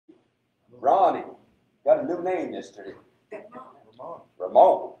Ronnie. Got a new name yesterday. Ramon.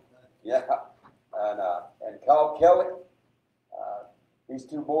 Ramon. Yeah. And Carl Kelly. These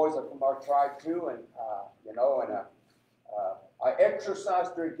two boys are from our tribe too, and I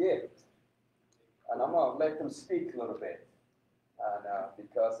exercised their gift, and I'm gonna let them speak a little bit, and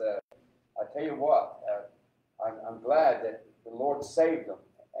because I tell you what, I'm glad that the Lord saved them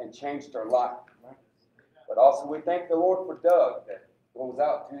and changed their life. But also we thank the Lord for Doug that goes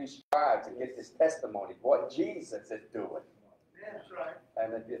out to these tribes and gets his testimony, what Jesus is doing. That's right.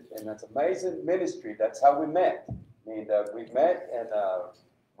 And it's amazing ministry. That's how we met. I mean, we met in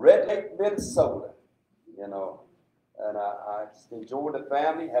Red Lake, Minnesota, and I just enjoyed the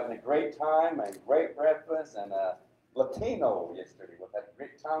family, having a great time and great breakfast, and Latino yesterday. We had a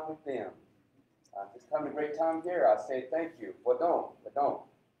great time with them. Just having a great time here. I say thank you. Pardon.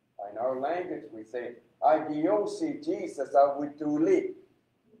 In our language, we say, Idiosi Jesus avutuli.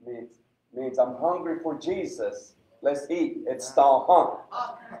 Means I'm hungry for Jesus. Let's eat. It's Stahan.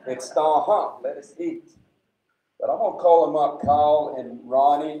 It's Stahan. Let us eat. But I'm going to call them up, Kyle and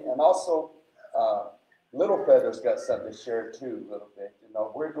Ronnie, and also Little Feather's got something to share too, a little bit.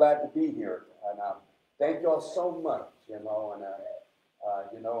 We're glad to be here, and thank y'all so much.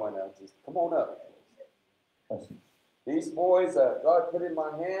 Just come on up. These boys, God put in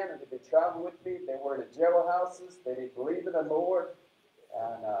my hand, and they've been traveling with me. They were in the jailhouses. They didn't believe in the Lord,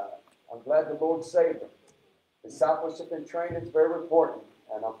 and I'm glad the Lord saved them. Discipleship and training is very important,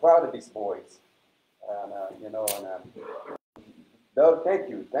 and I'm proud of these boys. Doug, thank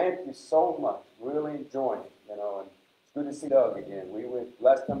you so much. Really enjoying it, and it's good to see Doug again. We went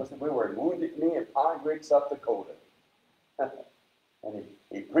last time. I said we were in Wounded Knee in Pine Ridge, South Dakota, and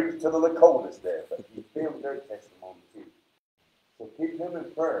he preached to the Lakotas there, but he filmed their testimony too. So keep him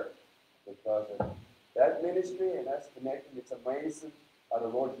in prayer, because of that ministry and that's connected. It's amazing how the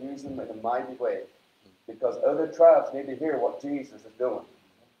Lord used them in a mighty way, because other tribes need to hear what Jesus is doing.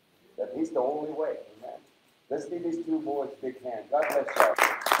 That He's the only way. Amen. Let's give these two boys a big hand. God bless y'all.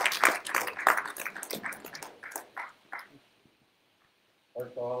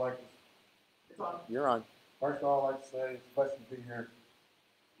 First of all, You're on. First of all, I'd like to say it's a blessing to be here.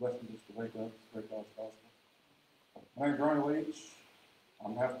 Blessing just to wake up as quick as possible. My name's Ronnie Leach.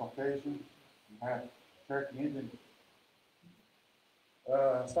 I'm half Caucasian. I'm half Cherokee Indian.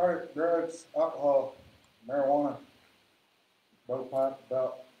 I started drugs, alcohol, marijuana, dope pipe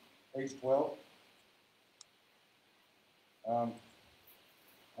about age 12.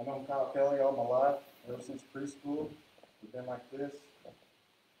 I've known Kyle Kelly all my life, ever since preschool. We've been like this.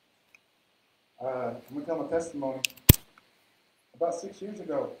 I'm going to tell my testimony. About 6 years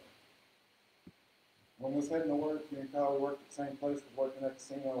ago, when we was heading to work, me and Kyle worked at the same place, we working at the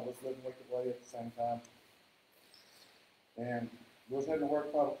casino, was living wicked way at the same time. And we was heading to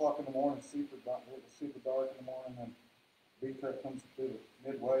work 5 o'clock in the morning, it was super dark in the morning, and B truck comes through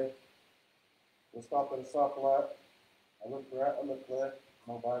the midway. We'll stop at a stoplight. I looked right, I looked left,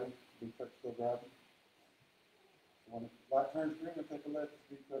 nobody. B truck still driving. When the light turns green, I take a left.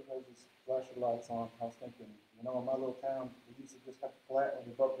 B truck has his flasher lights on. I was thinking, in my little town, we used to just have to flat and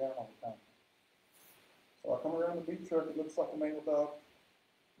we broke down all the time. So I come around the B truck. It looks like a mangled dog.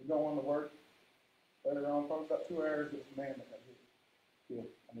 We go on to work. Later on, probably about 2 hours, it was a man that got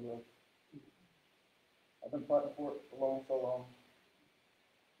killed on the road. I've been fighting for it for so long.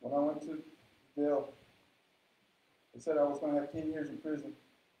 When I went to jail, they said I was going to have 10 years in prison.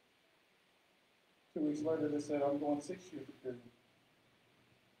 2 weeks later, they said I'm going 6 years in prison.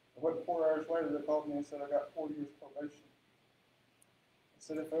 I went 4 hours later, they called me and said I got 4 years probation. I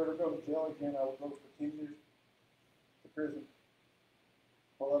said if I ever go to jail again, I would vote for 10 years to prison.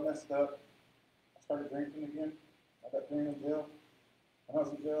 Well, I messed up. I started drinking again. I got thrown in jail. When I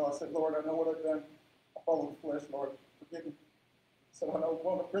was in jail, I said, Lord, I know what I've done. I followed the flesh, Lord. Forgive me. I said, I know I'm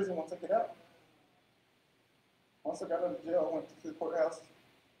going to prison once I get out. Once I got out of jail, I went to the courthouse.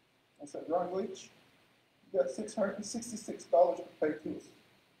 I said, Ron Leach, you got $666 to pay to us.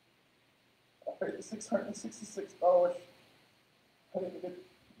 I paid the $666. I didn't get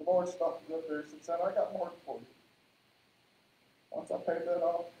the Lord stopped me up there and said, I got more for you. Once I paid that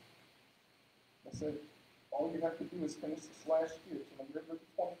off, I said, all you have to do is finish this last year till November the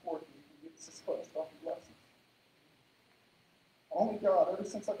 24th and you can get this class off your license. Only God, ever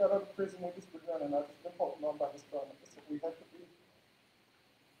since I got out of prison, we just begun, and I've just been holding on by His garment. I said, we have to be.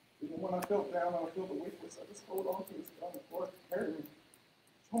 Even when I felt down and I feel the weakness, I just hold on to His garment. Lord, carry me.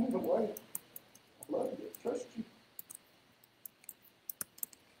 Show me the way. I love you. I trust you.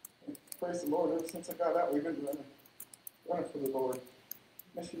 And praise the Lord. Ever since I got out, we've been running for the Lord.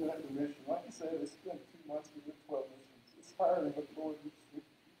 Mission after mission. Like I said, it's been 2 months. We did 12 missions. It's tiring, but the Lord is with you.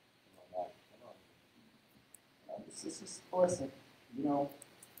 It's just a blessing. You know,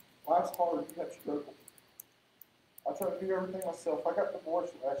 life's hard. You have struggle. I try to do everything myself. I got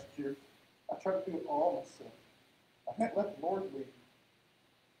divorced last year. I try to do it all myself. I can't let the Lord lead.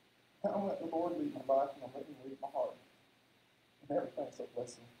 I don't let the Lord lead my life, and I let Him lead my heart. And everything's a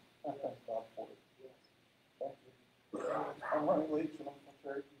blessing. I thank God for it. Thank you. I'm running leads, and I'm from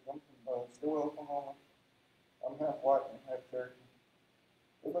Cherokee. I'm from Stillwell, Oklahoma. I'm half white and half Cherokee.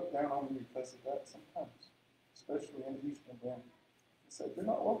 They look down on me because of that sometimes, especially in the Eastern Bend. They said, "You're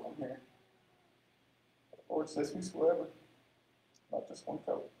not welcome here." But the Lord says, "Whosoever," not just one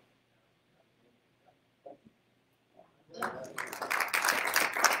coat. Thank you.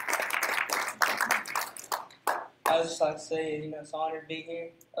 I would just like to say, it's an honor to be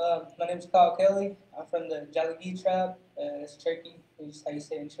here. My name is Kyle Kelly. I'm from the Cherokee tribe. That's Cherokee. That's how you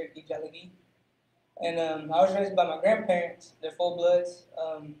say it in Cherokee, Cherokee. And I was raised by my grandparents. They're full bloods.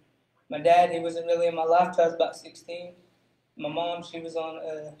 My dad, he wasn't really in my life till I was about 16. My mom, she was on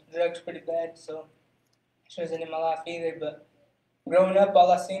drugs pretty bad, so she wasn't in my life either. But growing up,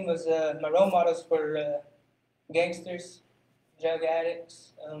 all I seen was my role models were gangsters, drug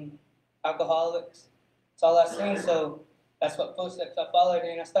addicts, alcoholics. That's all I seen, so that's what footsteps I followed.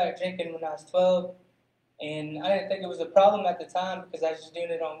 And I started drinking when I was 12, and I didn't think it was a problem at the time because I was just doing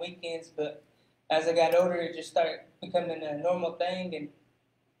it on weekends. But as I got older, it just started becoming a normal thing. And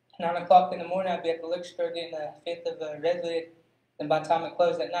 9 o'clock in the morning, I'd be at the liquor store getting a fifth of a red lid, and by the time it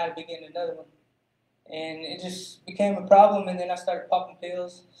closed at night, I'd be getting another one. And it just became a problem. And then I started popping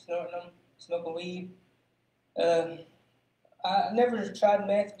pills, snorting them, smoking weed. I never tried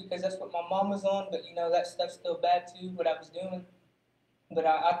meth because that's what my mom was on, but that stuff's still bad too, what I was doing. But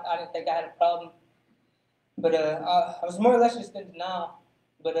I didn't think I had a problem. But I was more or less just in denial.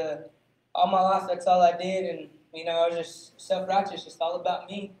 But all my life, that's all I did, and I was just self-righteous, just all about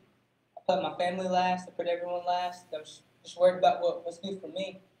me. I put my family last, I put everyone last. I was just worried about what was good for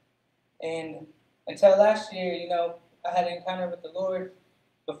me. And until last year, I had an encounter with the Lord.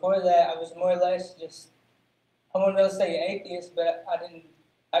 Before that, I was more or less just, I wouldn't really say atheist, but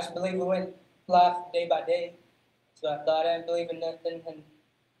I just believe we went life day by day. So I thought I didn't believe in nothing. And,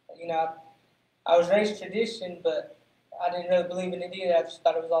 I was raised tradition, but I didn't really believe in it either. I just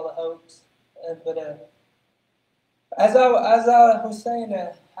thought it was all a hoax. But as I was saying,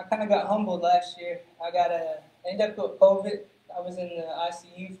 I kind of got humbled last year. I ended up with COVID. I was in the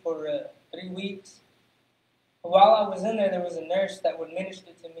ICU for 3 weeks. While I was in there was a nurse that would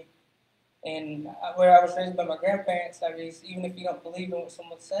minister to me. And where I was raised by my grandparents, even if you don't believe in what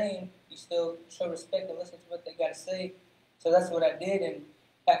someone's saying, you still show respect and listen to what they got to say. So that's what I did. And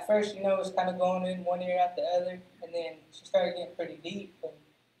at first, it was kind of going in one ear out the other. And then she started getting pretty deep. And,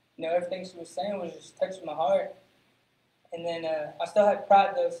 everything she was saying was just touching my heart. And then I still had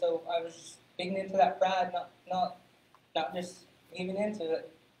pride, though, so I was just digging into that pride, not just giving into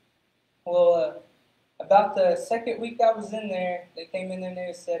it. Well, about the second week I was in there, they came in there and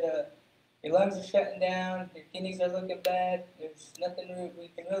they said, your lungs are shutting down, your kidneys are looking bad, there's nothing we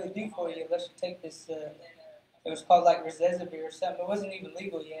can really do for you unless you take this, it was called like Rezezavir or something. It wasn't even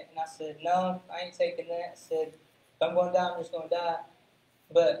legal yet. And I said, no, I ain't taking that. I said, if I'm going to die, I'm just going to die.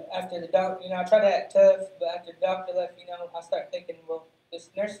 But after the doctor, I tried to act tough, but after the doctor left, I started thinking, well, this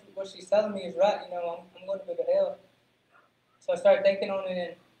nurse, what she's telling me is right, I'm going to go to hell. So I started thinking on it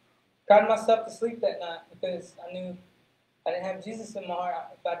and cried myself to sleep that night because I knew I didn't have Jesus in my heart.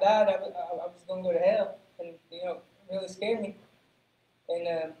 If I died, I was going to go to hell. And, it really scared me.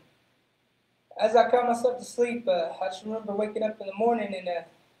 And as I cried myself to sleep, I just remember waking up in the morning and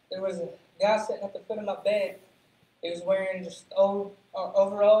there was a guy sitting at the foot of my bed. He was wearing just old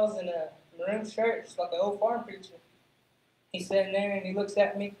overalls and a maroon shirt, just like an old farm preacher. He's sitting there and he looks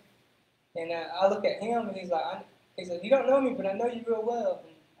at me, and I look at him and he said, you don't know me, but I know you real well.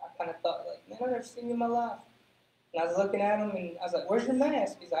 And I kind of thought, like, man, I've never seen you in my life. And I was looking at him and I was like, where's your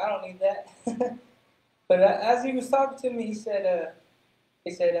mask? He's like, I don't need that. But as he was talking to me, he said,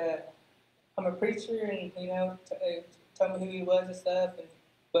 I'm a preacher, and told me who he was and stuff.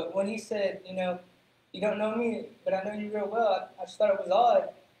 But when he said, you don't know me, but I know you real well, I just thought it was odd.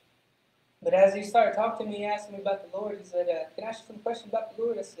 But as he started talking to me, he asked me about the Lord. He said, can I ask you some questions about the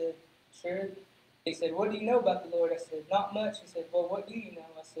Lord? I said, sure. He said, what do you know about the Lord? I said, not much. He said, well, what do you know?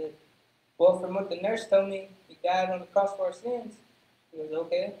 I said, well, from what the nurse told me, he died on the cross for our sins. He goes,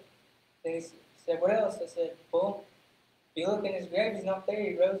 okay. Then he said, what else? I said, well, if you look in his grave, he's not there.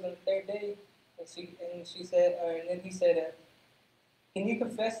 He rose on the third day. And she said, and then he said, can you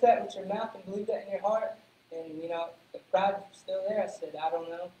confess that with your mouth and believe that in your heart? And, the pride was still there. I said, I don't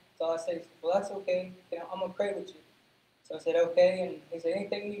know. So I said, well, that's okay. I'm going to pray with you. So I said, okay. And he said,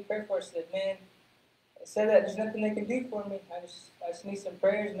 anything you need prayer for? I said, man, said that there's nothing they can do for me. I just need some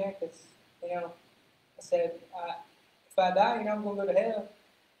prayers, man, because, you know, I said, if I die, you know, I'm going to go to hell.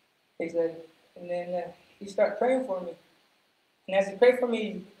 He said, and then he started praying for me. And as he prayed for me,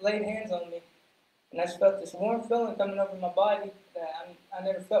 he laid hands on me. And I just felt this warm feeling coming over my body that I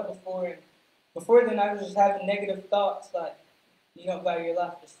never felt before. And before then, I was just having negative thoughts like, you don't value your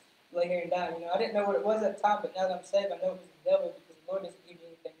life, just lay here and die. You know, I didn't know what it was at the time, but now that I'm saved, I know it was the devil because the Lord doesn't give me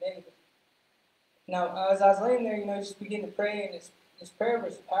anything negative. Now, as I was laying there, you know, just began to pray, and this prayer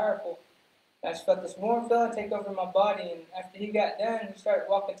was powerful. I just felt this warm feeling take over my body, and after he got done, he started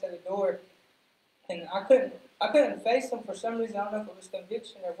walking to the door, and I couldn't face him for some reason. I don't know if it was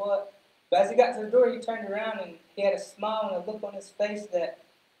conviction or what. But as he got to the door, he turned around, and he had a smile and a look on his face that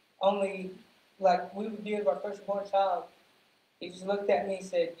only like we would do with our firstborn child. He just looked at me and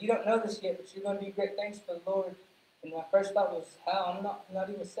said, "You don't know this yet, but you're going to do great things for the Lord." And my first thought was, "How? I'm not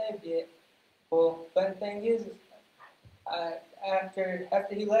even saved yet." Well, funny thing is, after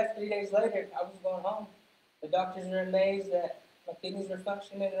he left 3 days later, I was going home. The doctors were amazed that my kidneys were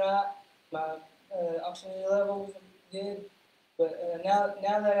functioning right, my oxygen level was good. But now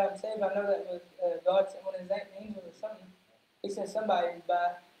that I'm saved, I know that was God sent one of His angels or something. He sent somebody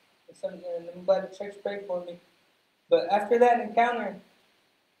by, and I'm glad the church prayed for me. But after that encounter,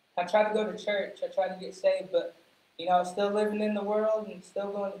 I tried to go to church. I tried to get saved, but you know, I was still living in the world and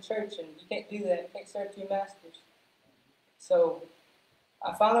still going to church, and you can't do that. You can't serve two masters. So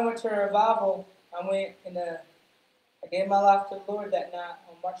I finally went to a revival. I went and I gave my life to the Lord that night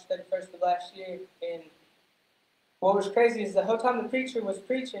on March 31st of last year. And what was crazy is the whole time the preacher was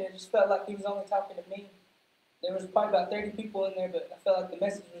preaching, it just felt like he was only talking to me. There was probably about 30 people in there, but I felt like the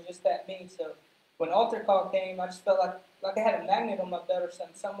message was just at me. So when altar call came, I just felt like I had a magnet on my belt or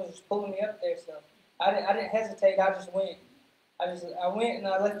something. Something was just pulling me up there. So I didn't hesitate. I just went. I went and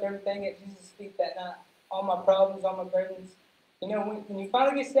I left everything at Jesus' feet that night. All my problems, all my burdens. You know, when you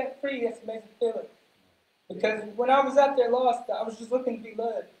finally get set free, that's an amazing feeling. Because when I was out there lost, I was just looking to be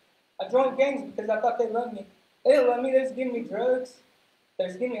loved. I joined gangs because I thought they loved me. They didn't love me. They just giving me drugs. They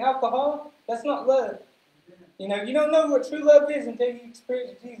just giving me alcohol. That's not love. You know, you don't know what true love is until you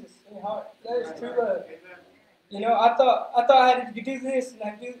experience Jesus in your heart. That is true love. You know, I thought I had to do this and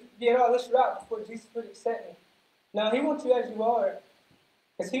I get all this right before Jesus would accept me. No, He wants you as you are,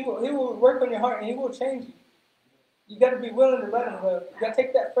 because He will work on your heart and He will change you. You got to be willing to let Him love. You got to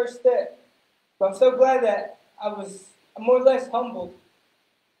take that first step. But I'm so glad that I'm more or less humbled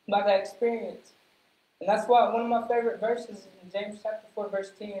by that experience. And that's why one of my favorite verses is in James chapter 4,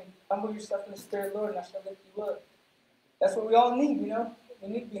 verse 10. Humble yourself in the Spirit of the Lord, and I shall lift you up. That's what we all need, you know. We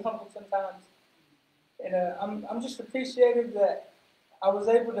need to be humble sometimes. And I'm just appreciative that I was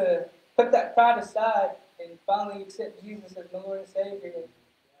able to put that pride aside and finally accept Jesus as my Lord and Savior. And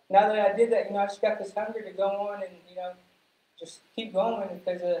now that I did that, you know, I just got this hunger to go on and, you know, just keep going.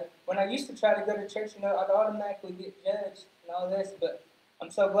 Because when I used to try to go to church, you know, I'd automatically get judged and all this. But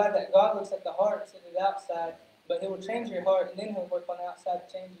I'm so glad that God looks at the heart instead of the outside. But He will change your heart, and then He'll work on the outside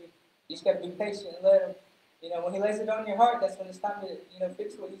to change you. You just got to be patient and let Him. You know, when He lays it on your heart, that's when it's time to, you know,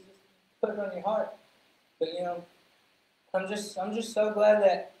 fix what He's just put it on your heart. But, you know, I'm just so glad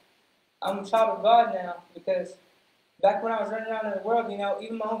that I'm a child of God now, because back when I was running around in the world, you know,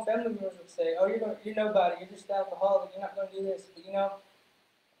 even my own family members would say, "Oh, you're nobody. You're just an alcoholic. You're not going to do this." But, you know,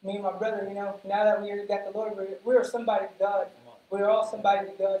 me and my brother, you know, now that we got the Lord, we're somebody to God. We're all somebody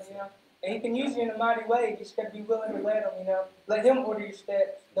to God, you know. And He can use you in a mighty way. You just got to be willing to let Him, you know. Let Him order your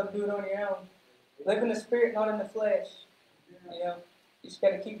steps. Don't do it on your own. Live in the Spirit, not in the flesh. You know, you just got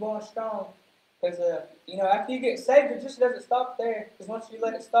to keep going strong. Because, you know, after you get saved, it just doesn't stop there. Because once you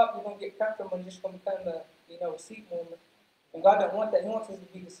let it stop, you're going to get comfortable and just going to become a seat warmer. And God don't want that. He wants us to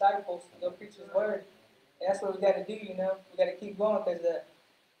be disciples, to go preach His word. And that's what we got to do, you know. We got to keep going because,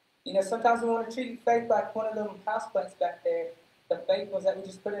 you know, sometimes we want to treat faith like one of them houseplants back there. The faith was that we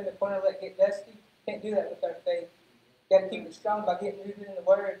just put in the corner and let it get dusty. Can't do that with our faith. You got to keep it strong by getting rooted in the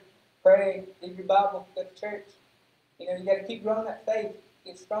Word. Pray, read your Bible, go to church. You know, you got to keep growing that faith,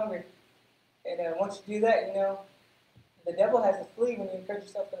 get stronger. And once you do that, you know, the devil has to flee when you encourage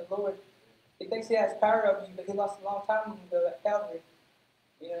yourself in the Lord. He thinks he has power over you, but he lost a long time ago at Calvary.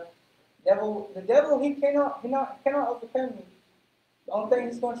 You know, the devil, he cannot overcome you. The only thing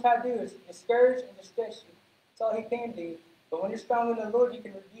he's going to try to do is discourage and distress you. That's all he can do. But when you're strong in the Lord, you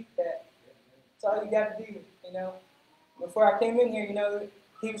can rebuke that. That's all you got to do. You know, before I came in here, you know,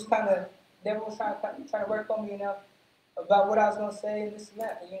 he was the devil was trying to work on me, you know, about what I was going to say and this and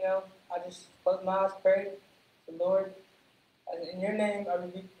that. But, you know, I just closed my eyes, prayed to the Lord. In your name, I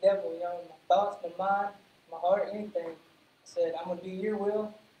rebuke the devil, you know, my thoughts, my mind, my heart, anything. I said, I'm going to do your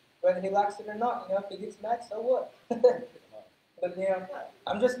will. whether he likes it or not. You know, if he gets mad, so what? But you know,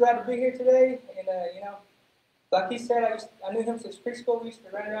 I'm just glad to be here today. And you know, like he said, I knew him since preschool. We used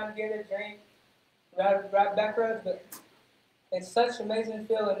to run around together, drink, ride back roads. But it's such an amazing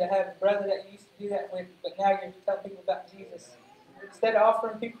feeling to have a brother that you used to do that with, but now you're telling people about Jesus. Instead of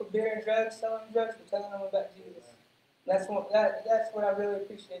offering people beer and drugs, selling drugs, we're telling them about Jesus. That's what I really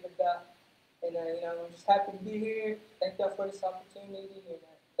appreciate about. And you know, I'm just happy to be here. Thank y'all for this opportunity, and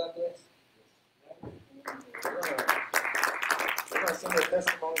God bless. We're going to sing a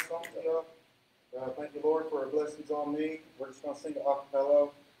testimony song to y'all. Thank you, Lord, for your blessings on me. We're just going to sing it a cappella.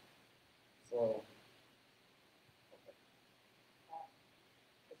 So.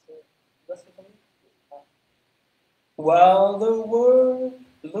 While the world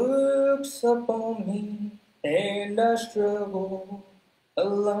looks upon me and I struggle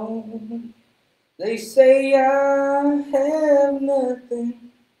alone, they say I have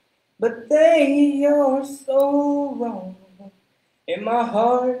nothing, but they are so wrong. In my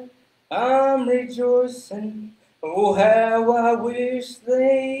heart I'm rejoicing, oh how I wish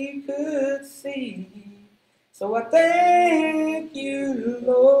they could see. So I thank you,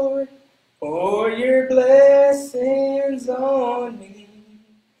 Lord, for your blessings on me.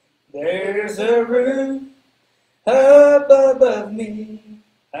 There's a roof up above me,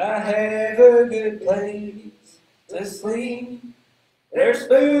 I have a good place to sleep. There's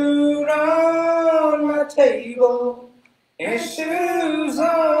food on my table and shoes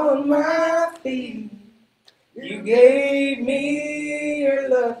on my feet. You gave me your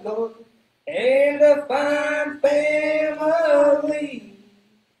love, Lord, and a fine family.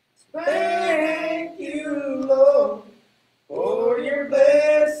 Thank you, Lord, for your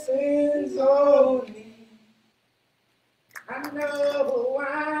blessings on me. I know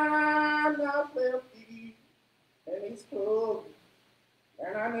I'm not wealthy, and he's cool,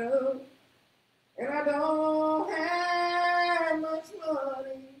 and I know, and I don't have much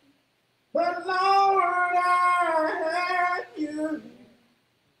money, but Lord, I have you,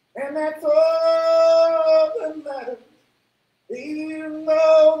 and that's all that matters. Even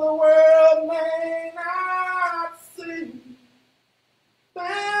though the world may not see,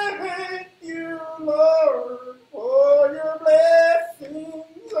 thank you, Lord, for your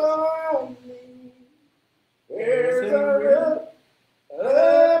blessings on me. There's a roof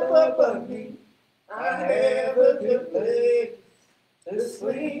up above me, I have a good place to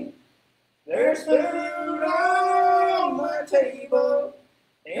sleep. There's food on my table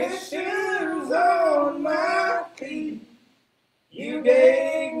and shoes on my feet. You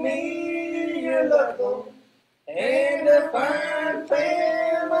gave me your love, Lord, and a fine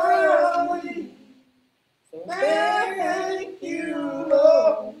family. So thank you,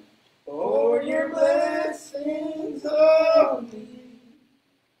 Lord, for your blessings on me.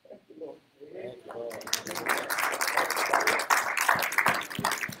 Thank you, Lord. Thank you, Lord.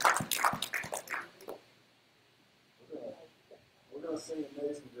 We're going to sing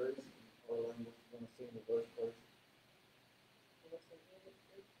Amazing Grace. Or we're going to sing the verse first.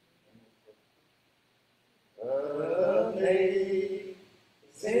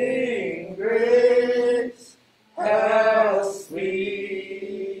 Amazing grace, how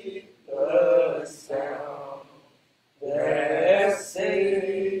sweet the sound that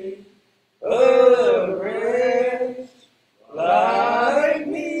saved a wretch like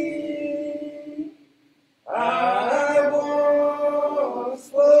me. I once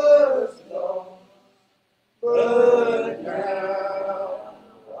was lost, but now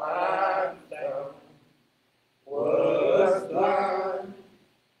I'm found. Was blind,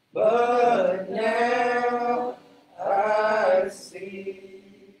 but now I see.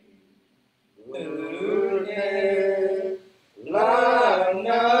 Goodness like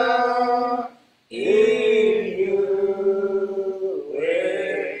not in you,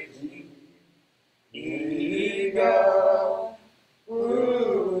 where you got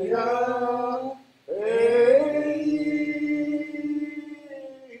through your faith.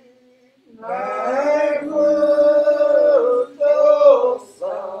 I was the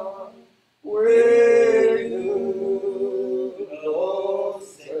son where you, Lord,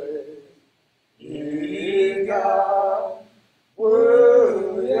 said, you got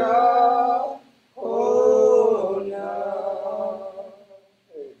where you hold now.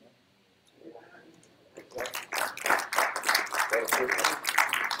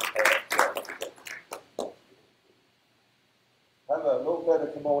 Have a little better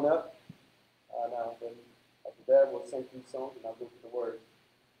come on up. Now, then after that, we'll sing two songs and I'll go to the word.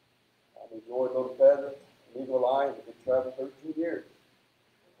 I've enjoyed Little Feather, an Eagle Eye, and we've been traveling 13 years.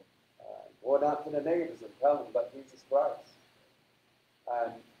 Going out to the neighbors and telling them about Jesus Christ.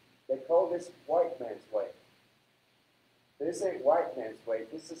 And They call this white man's way. This ain't white man's way.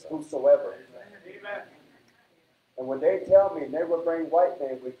 This is whosoever. Amen. And when they tell me they will bring white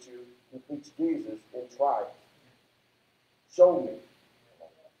men with you to preach Jesus and try, show me.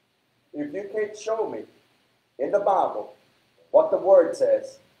 If you can't show me in the Bible what the Word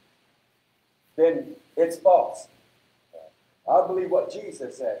says, then it's false. I believe what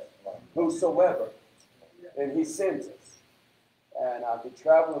Jesus says, whosoever, and He sends us. And I've been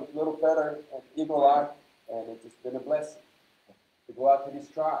traveling with Little Feather and Eagle Eye, and it's just been a blessing to go out to these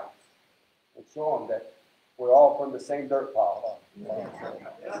tribes and show them that we're all from the same dirt pile.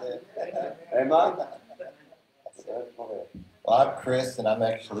 Amen? Well, I'm Chris, and I'm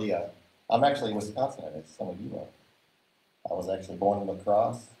actually a Wisconsinite, as some of you know. I was actually born in La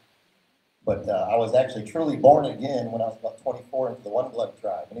Crosse, but I was actually truly born again when I was about 24 into the One Blood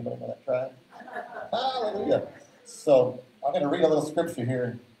tribe. Anybody know that tribe? Hallelujah. So I'm going to read a little scripture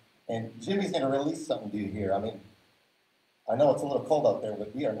here, and Jimmy's going to release something to you here. I mean, I know it's a little cold out there,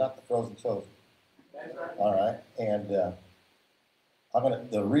 but we are not the frozen chosen. All right, and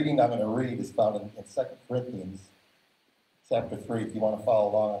the reading I'm going to read is found in 2 Corinthians chapter 3. If you want to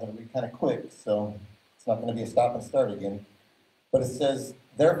follow along, I'm going to read kind of quick, so it's not going to be a stop and start again. But it says,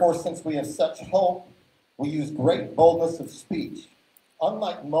 "Therefore, since we have such hope, we use great boldness of speech,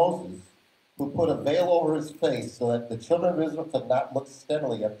 unlike Moses, who put a veil over his face so that the children of Israel could not look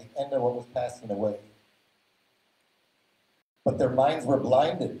steadily at the end of what was passing away. But their minds were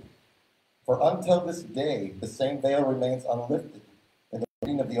blinded. For until this day, the same veil remains unlifted in the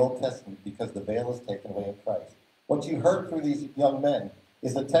reading of the Old Testament, because the veil is taken away in Christ." What you heard through these young men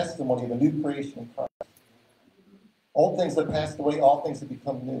is a testimony of a new creation in Christ. Old things have passed away, all things have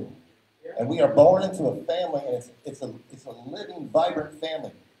become new. And we are born into a family, and it's a living, vibrant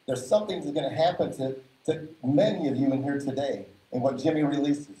family. There's something that's going to happen to many of you in here today in what Jimmy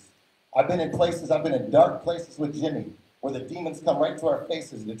releases. I've been in dark places with Jimmy, where the demons come right to our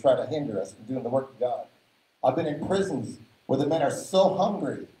faces to try to hinder us from doing the work of God. I've been in prisons where the men are so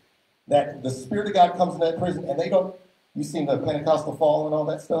hungry that the Spirit of God comes into that prison, and they don't, you seen the Pentecostal fall and all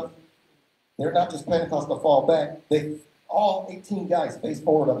that stuff? They're not just Pentecostal fall back. All 18 guys face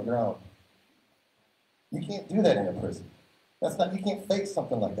forward on the ground. You can't do that in a prison. You can't fake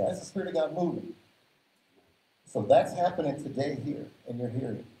something like that. That's the Spirit of God moving. So that's happening today here, in your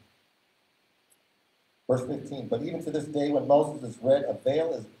hearing. Verse 15, "But even to this day when Moses is read, a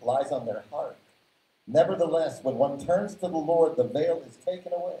veil lies on their heart. Nevertheless, when one turns to the Lord, the veil is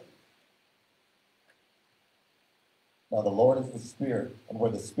taken away. Now the Lord is the Spirit, and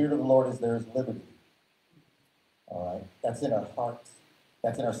where the Spirit of the Lord is, there is liberty." All right? That's in our hearts.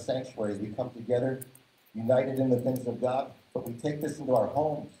 That's in our sanctuaries. We come together, united in the things of God, but we take this into our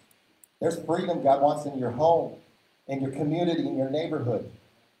homes. There's freedom God wants in your home, in your community, in your neighborhood.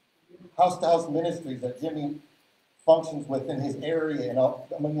 House-to-house ministries that Jimmy functions with in his area and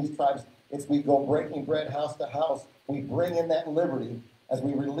among these tribes, we go breaking bread house to house. We bring in that liberty as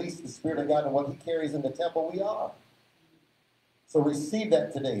we release the Spirit of God and what He carries in the temple we are. So receive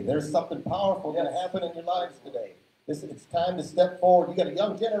that today. There's something powerful going to happen in your lives today. It's time to step forward. You got a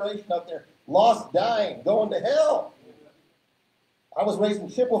young generation out there, lost, dying, going to hell. I was raised in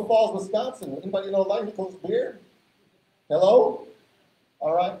Chippewa Falls, Wisconsin. Anybody know Lightning Coast beer? Hello?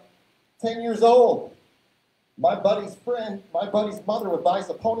 All right. 10 years old. My buddy's mother would buy us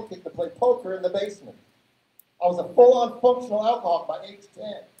a pony kick to play poker in the basement. I was a full-on functional alcoholic by age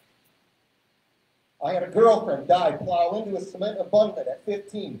 10. I had a girlfriend die, plow into a cement abutment at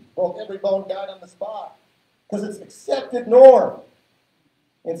 15, broke every bone, died on the spot. Because it's accepted norm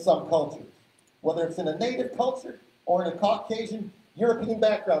in some cultures, whether it's in a native culture or in a Caucasian, European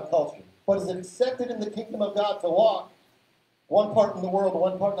background culture. But is it accepted in the kingdom of God to walk one part in the world,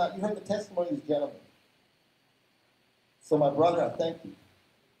 one part not? You heard the testimony of these gentlemen. So my brother, I thank you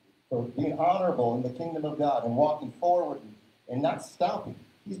for being honorable in the kingdom of God and walking forward and not stopping.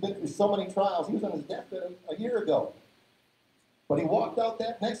 He's been through so many trials. He was on his deathbed a year ago. But he walked out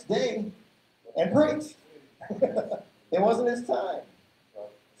that next day and preached. It wasn't his time.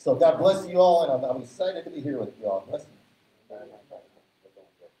 So God bless you all, and I'm excited to be here with you all. Bless you.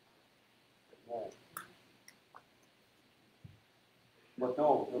 But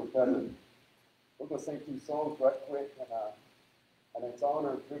no, we're going to sing 2 songs right quick, and it's an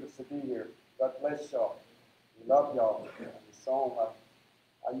honor and privilege to be here. God bless y'all. We love y'all. And the song,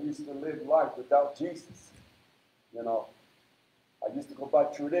 I used to live life without Jesus. You know, I used to go by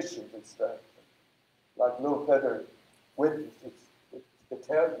traditions and stuff. Like Little Feather witnesses to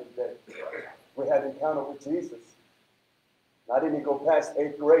tell you that we had an encounter with Jesus. And I didn't go past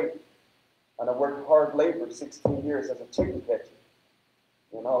 8th grade, and I worked hard labor 16 years as a chicken catcher.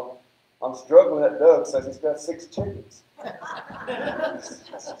 You know, I'm struggling at Doug says he's got 6 chickens. I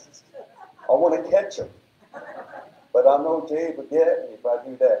want to catch them. But I know Jay would get me if I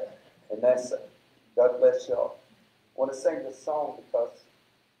do that. And that's it. God bless y'all. I want to sing this song because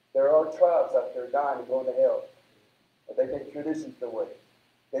there are tribes out there dying and going to hell. But they take traditions the way.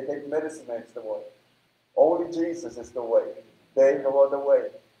 They take medicine the way. Only Jesus is the way. There ain't no other way.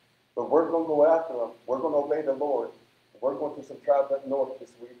 But we're going to go after them. We're going to obey the Lord. We're going to some tribes up north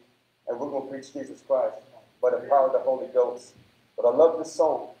this week. And we're going to preach Jesus Christ by the power of the Holy Ghost. But I love this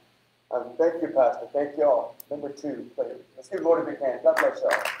song. Thank you, Pastor. Thank y'all. Number 2, play it. Let's give the Lord a big hand. God bless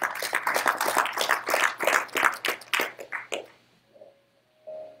y'all.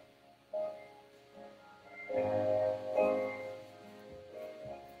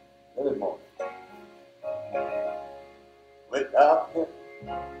 A little more. Without him,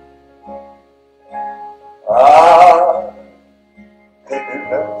 I could do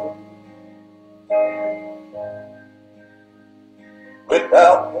nothing.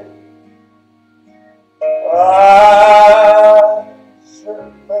 Without him, I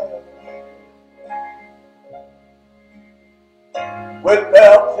should fail.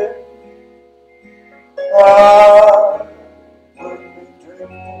 Without him, I would be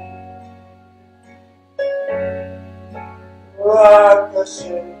drifting like a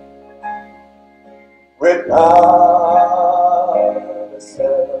ship without a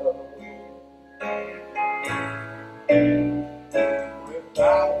sail.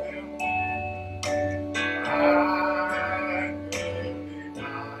 Without him, I could be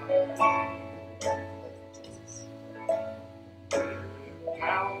blind.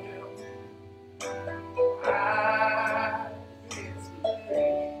 Without him, I could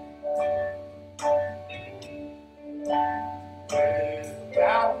stay.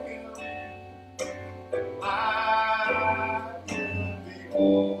 Without him, I could be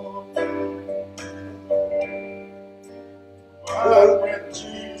born. But with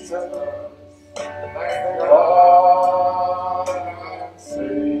Jesus, thank God I'm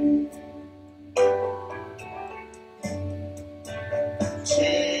saved.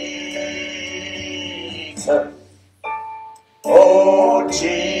 Jesus, oh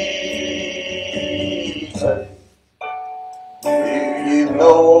Jesus, do you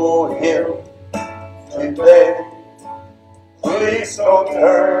know him today? Please don't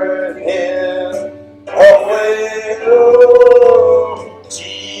turn him away. Oh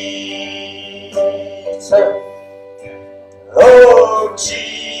Jesus, oh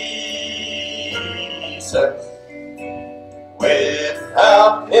Jesus,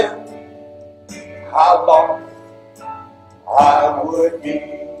 without him, how lost I would be.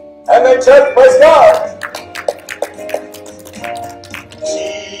 And the church, praise God.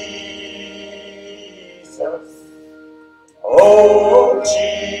 Jesus, oh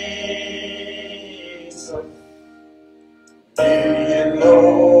Jesus, do you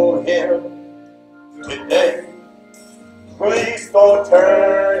know him today? Please don't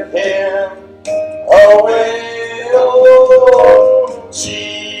turn him away. Oh Jesus,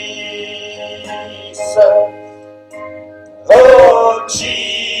 oh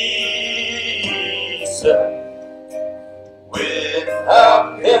Jesus,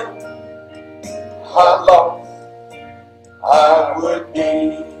 without him, how lost I would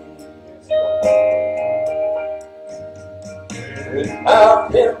be.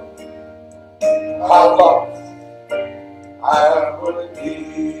 Without him, how lost I would be.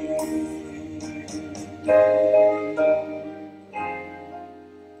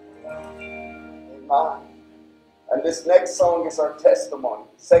 Amen. And this next song is our testimony.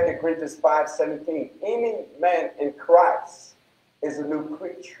 2 Corinthians 5:17. Any man in Christ is a new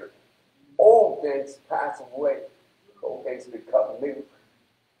creature. Old things pass away. Old things become new.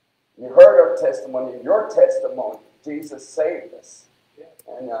 You heard our testimony. In your testimony, Jesus saved us.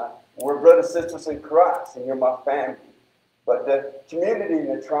 And we're brothers and sisters in Christ, and you're my family. But the community and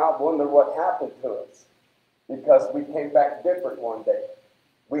the tribe wonder what happened to us, because we came back different one day.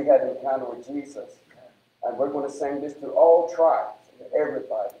 We had an encounter with Jesus. And we're going to sing this to all tribes, and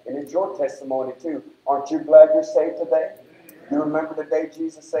everybody. And it's your testimony too. Aren't you glad you're saved today? You remember the day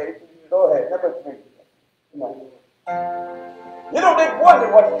Jesus saved you? Go ahead, number 3. Come on. You don't even wonder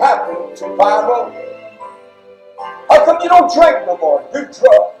what happened to Bible. How come you don't drink no more? Do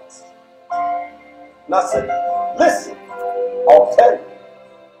drugs. And I said, listen, I'll tell you.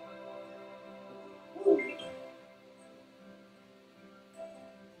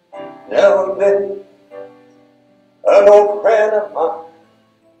 Now and then, an old friend of mine,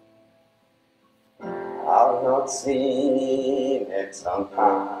 I've not seen it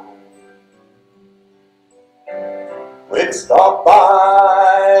sometime. We'd stop by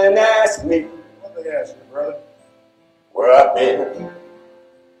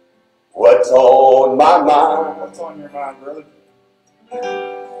my mind. What's on your mind, brother?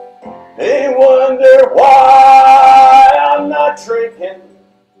 They wonder why I'm not drinking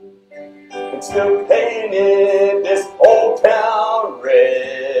and still painting this old town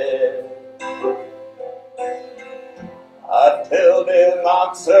red. I tell them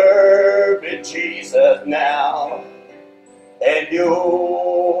I'm serving Jesus now, and the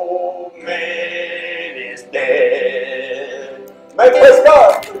old man is dead. May praise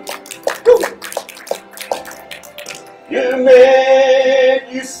God. You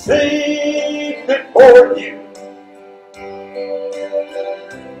men you see before you,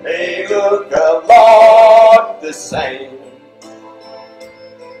 they look a lot the same.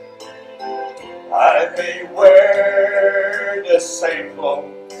 I may wear the same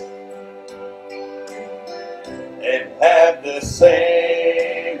clothes and have the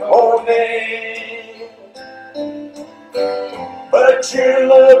same old name, but you're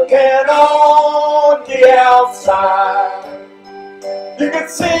looking on the outside. You can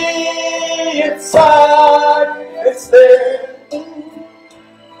see inside it's there.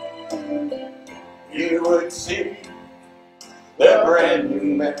 You would see the brand new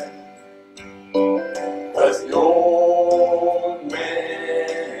man, 'cause the old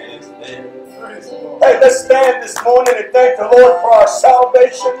man is dead. Hey, let's stand this morning and thank the Lord for our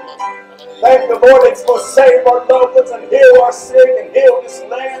salvation. Thank the Lord that's going to save our loved ones and heal our sick and heal this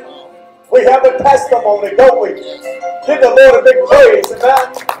land. We have a testimony, don't we? Give the Lord a big praise,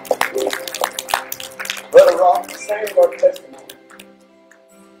 amen? Brother Rock, sing our testimony.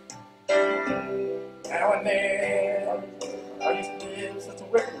 Now and then, I used to live such a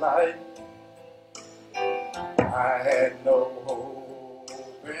wicked life. I had no hope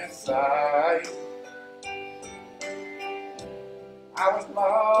inside. I was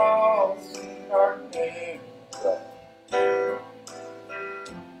lost in darkness,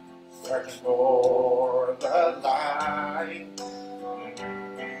 searching for the light.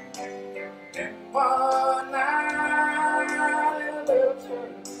 And one night in a little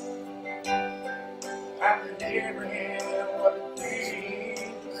church, after hearing what the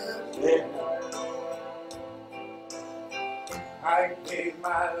teacher said, I gave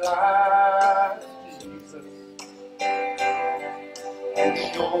my life to Jesus, and the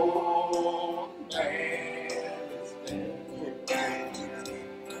old man is dead.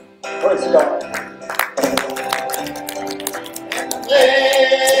 Praise God. And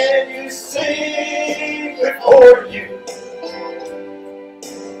then you see before you,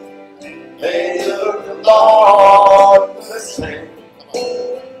 they look a lot the same.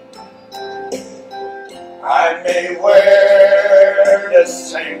 I may wear the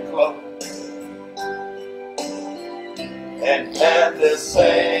same clothes and have the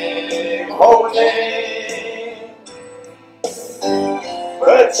same old name,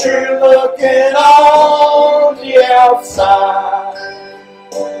 but you're looking on the outside.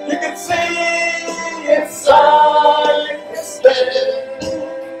 You can see inside it's there.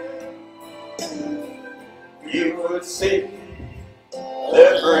 You would see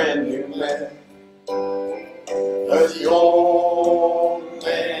the brand new man, 'cause the old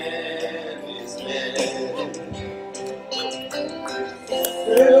man is dead.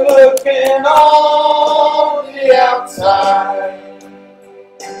 You're looking on the outside.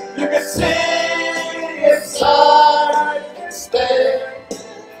 You can see inside it's there.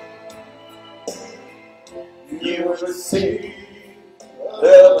 You will see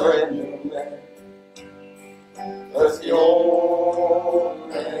the brand new man, 'cause the old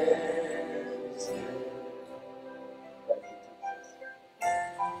man is dead.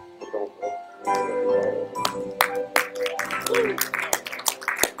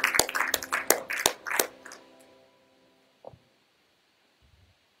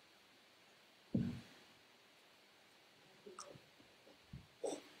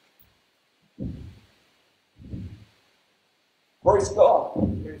 Praise God.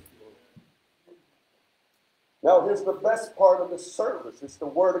 Now here's the best part of the service. It's the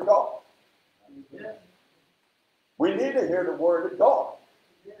Word of God. We need to hear the Word of God.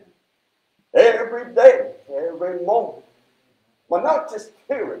 Every day, every moment. But not just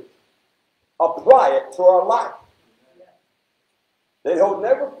hear it. Apply it to our life. They'll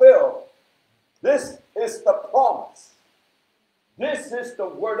never fail. This is the promise. This is the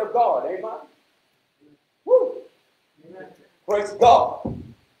Word of God. Amen? Woo! Amen. Praise God.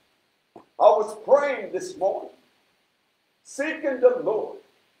 I was praying this morning, seeking the Lord.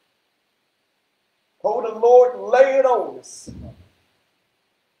 Told the Lord, lay it on us.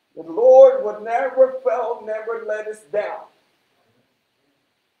 The Lord would never fail, never let us down.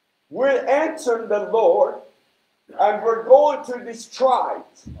 We're answering the Lord, and we're going to these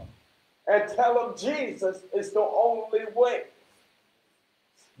tribes. and tell them Jesus is the only way.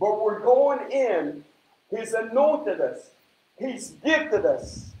 But we're going in. He's anointed us. He's gifted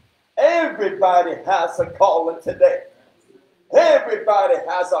us. Everybody has a calling today. Everybody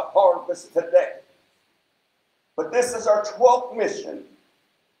has a harvest today. But this is our 12th mission.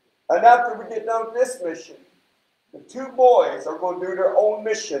 And after we get done with this mission, the two boys are going to do their own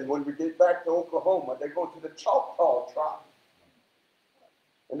mission when we get back to Oklahoma. They go to the Choctaw tribe.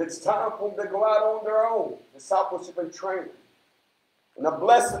 And it's time for them to go out on their own, discipleship and training. And I'm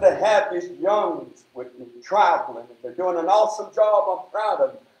blessed to have these youngs with me traveling. They're doing an awesome job. I'm proud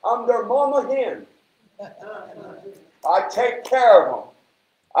of them. I'm their mama hen. I take care of them.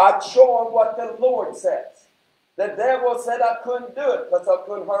 I show them what the Lord says. The devil said I couldn't do it because I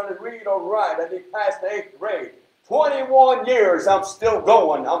couldn't hardly read or write. I didn't pass the 8th grade. 21 years I'm still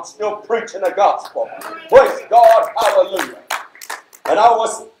going. I'm still preaching the gospel. Praise God. Hallelujah. And I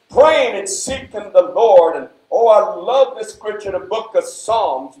was praying and seeking the Lord. And oh, I love the scripture, the book of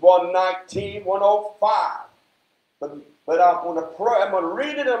Psalms 119, 105. But I'm going to pray. I'm going to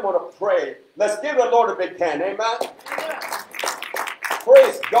read it. I'm going to pray. Let's give the Lord a big hand. Amen.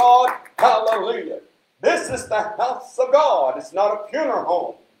 Praise God. Hallelujah. This is the house of God. It's not a funeral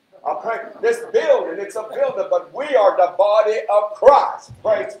home. I pray this building, it's a building, but we are the body of Christ.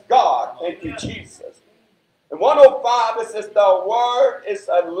 Praise God. Thank you, Jesus. In 105, it says, the word is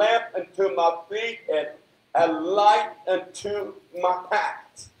a lamp unto my feet and a light unto my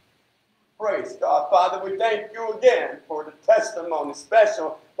path. Praise God. Father, we thank you again for the testimony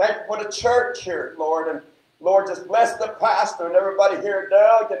special. Thank you for the church here, Lord. And Lord, just bless the pastor and everybody here,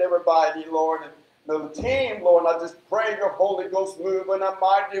 Doug, and everybody, Lord. And the team, Lord, I just pray your Holy Ghost move in a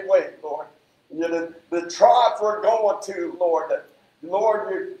mighty way, Lord. The tribes we're going to, Lord,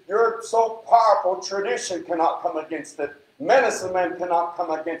 Lord, you're so powerful, tradition cannot come against it. Medicine man cannot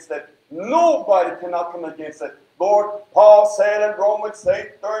come against it. Nobody cannot come against it. Lord, Paul said in Romans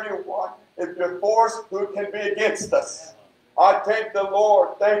 8:31, if you're for us, who can be against us? I thank the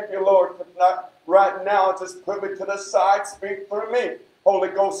Lord. Thank you, Lord, for not right now. Just put me to the side. Speak through me. Holy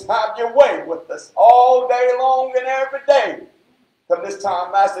Ghost, have your way with us all day long and every day. From this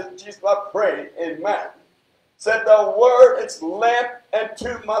time, Master Jesus, I pray. Amen. Said the word, it's lamp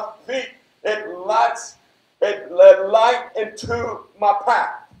unto my feet. It lights, it light into my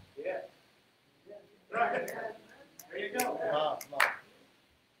path. Yeah. Right. There you go.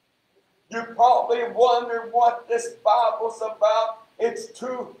 You probably wonder what this Bible's about. It's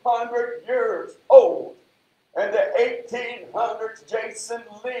 200 years old. In the 1800s, Jason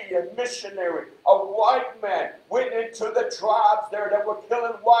Lee, a missionary, a white man, went into the tribes there that were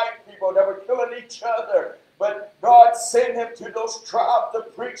killing white people, that were killing each other. But God sent him to those tribes to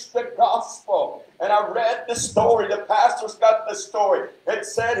preach the gospel. And I read the story. The pastor's got the story. It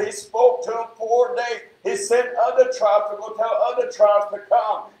said he spoke to them 4 days. He sent other tribes to go tell other tribes to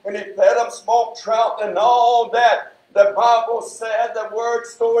come. And he fed them smoked trout and all that. The Bible said, the word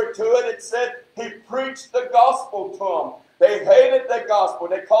story to it, it said he preached the gospel to them. They hated the gospel.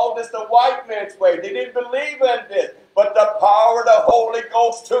 They called this the white man's way. They didn't believe in this. But the power of the Holy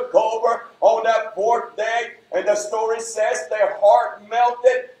Ghost took over on that 4th day. And the story says their heart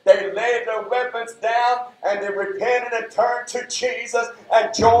melted. They laid their weapons down and they repented and turned to Jesus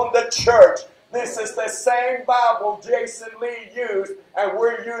and joined the church. This is the same Bible Jason Lee used, and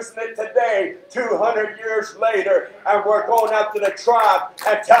we're using it today, 200 years later, and we're going out to the tribe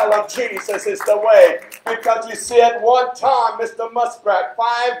and tell them Jesus is the way. Because you see, at one time, Mr. Muskrat,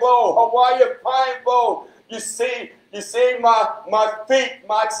 5-0, Hawaii 5-0, you see my feet,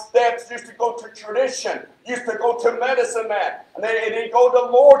 my steps used to go to tradition, used to go to medicine man, and they didn't go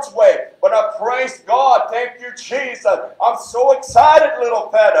the Lord's way. But I praise God, thank you, Jesus. I'm so excited, little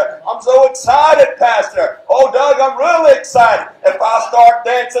feather. I'm so excited, Pastor. Oh, Doug, I'm really excited. If I start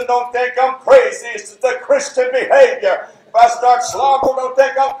dancing, don't think I'm crazy. It's just a Christian behavior. If I start slogging, don't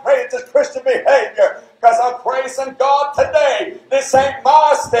think I'm crazy. It's Christian behavior. Because I'm praising God today. This ain't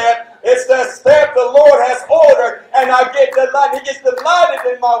my step. It's the step the Lord has ordered. And I get delighted. He gets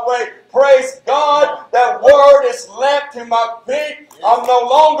delighted in my way. Praise God. That word is lamp to my feet. I'm no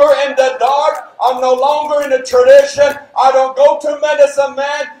longer in the dark. I'm no longer in the tradition. I don't go to medicine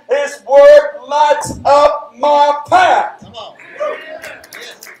man. His word lights up my path. Come on.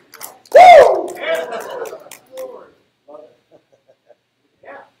 Woo!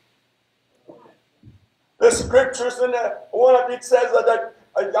 The scriptures in one of it says that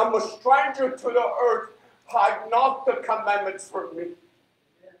I'm a stranger to the earth. Hide not the commandments from me.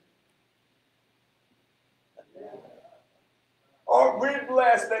 Are we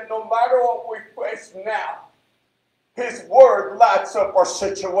blessed that no matter what we face now, His word lights up our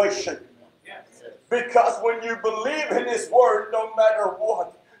situation? Because when you believe in His Word, no matter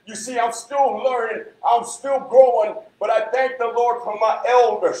what, you see, I'm still learning, I'm still growing, but I thank the Lord for my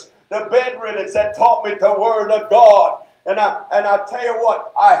elders, the bedridden that taught me the Word of God. And I tell you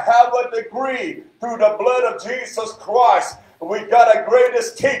what, I have a degree through the blood of Jesus Christ. We got a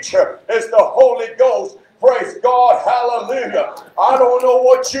greatest teacher. It's the Holy Ghost. Praise God. Hallelujah. I don't know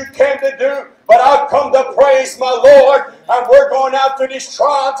what you came to do, but I've come to praise my Lord. And we're going after these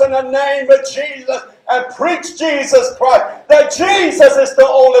tribes in the name of Jesus and preach Jesus Christ. That Jesus is the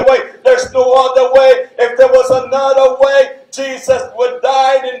only way. There's no other way. If there was another way, Jesus would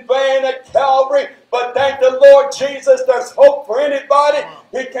die in vain at Calvary. But thank the Lord Jesus, there's hope for anybody.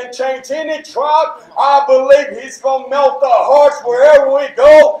 He can change any tribe. I believe He's going to melt the hearts wherever we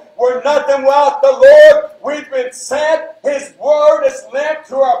go. We're nothing without the Lord. We've been sent. His Word is lamp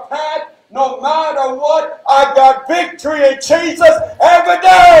to our path. No matter what, I got victory in Jesus every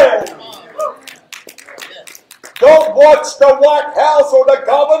day. Don't watch the White House or the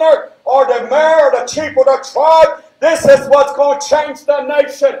governor or the mayor or the chief of the tribe. This is what's going to change the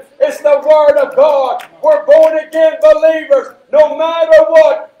nation. It's the Word of God. We're born again believers. No matter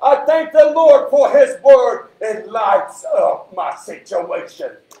what, I thank the Lord for His Word. It lights up my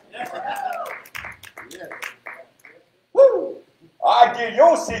situation. Woo! I give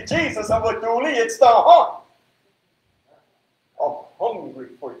you see Jesus. I would do it's the hunt. I'm hungry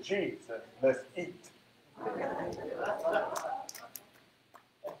for Jesus. Let's eat.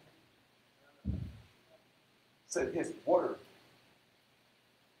 Said His Word.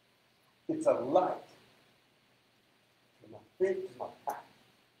 It's a light to my feet, to my path.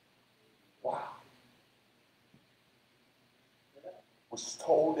 Wow. Was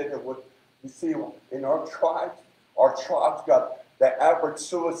told that it would, you see, in our tribes got, the average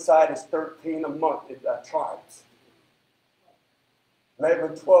suicide is 13 a month in the tribes.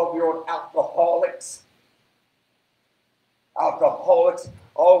 11, 12-year-old alcoholics, all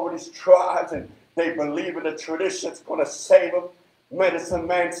over these tribes, and they believe in the tradition it's going to save them. Medicine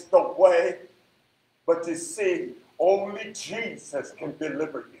man's the way. But you see, only Jesus can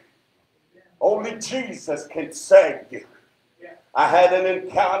deliver you. Only Jesus can save you. I had an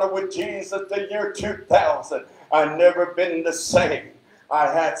encounter with Jesus the year 2000. I've never been the same. I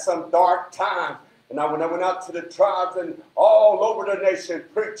had some dark time. And when I went out to the tribes and all over the nation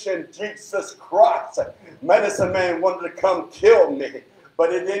preaching Jesus Christ, medicine man wanted to come kill me.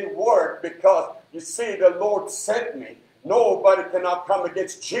 But it didn't work because, you see, the Lord sent me. Nobody cannot come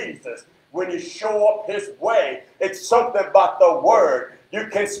against Jesus. When you show up His way, it's something about the Word. You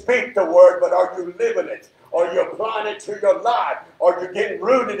can speak the Word, but are you living it? Are you applying it to your life? Are you getting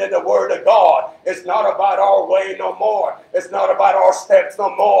rooted in the Word of God? It's not about our way no more. It's not about our steps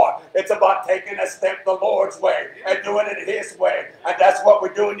no more. It's about taking a step the Lord's way and doing it His way. And that's what we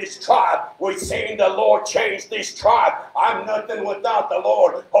do in this tribe. We've seen the Lord change this tribe. I'm nothing without the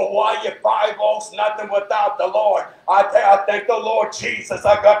Lord. Hawaii 5-0's nothing without the Lord. I thank the Lord Jesus.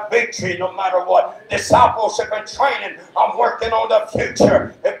 I got victory no matter what. Discipleship and training. I'm working on the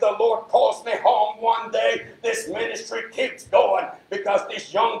future. If the Lord calls me home one day, this ministry keeps going because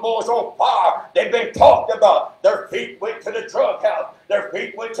these young boys on fire, they've been talked about. Their feet went to the drug house. Their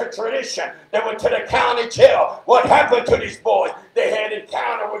feet went to tradition. They went to the county jail. What happened to these boys? They had an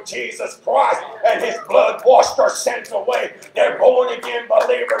encounter with Jesus Christ and His blood washed their sins away. They're born again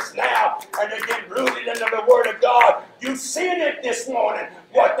believers now and they're getting rooted into the Word of God. You've seen it this morning,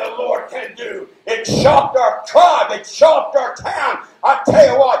 what the Lord can do. It shocked our tribe. It shocked our town. I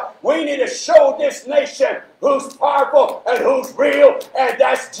tell you what, we need to show this nation who's powerful and who's real, and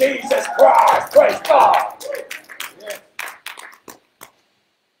that's Jesus Christ. Praise God.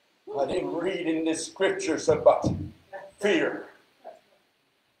 I didn't read in the scriptures about fear,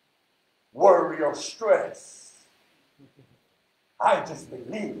 worry, or stress. I just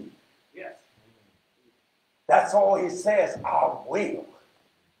believe. Yes. That's all He says, I will.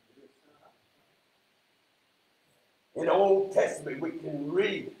 In the Old Testament, we can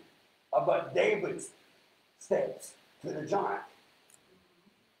read about David's steps to the giant.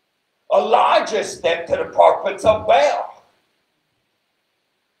 Elijah's step to the prophets of Baal.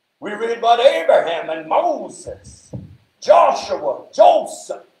 We read about Abraham and Moses, Joshua,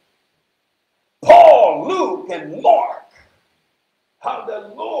 Joseph, Paul, Luke, and Mark. How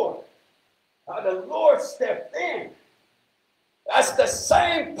the Lord stepped in. That's the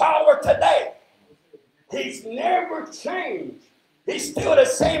same power today. He's never changed. He's still the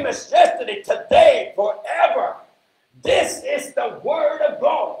same as yesterday, today, forever. This is the Word of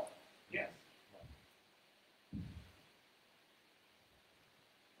God. Yes.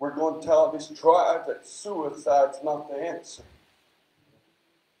 We're going to tell this tribe that suicide's not the answer.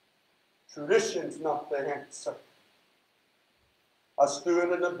 Tradition's not the answer. I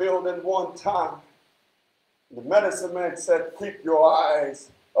stood in a building one time. The medicine man said, keep your eyes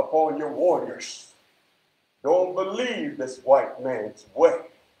upon your warriors. Don't believe this white man's way.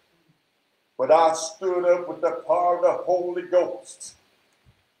 But I stood up with the power of the Holy Ghost.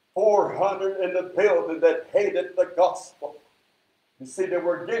 400 in the building that hated the gospel. You see, they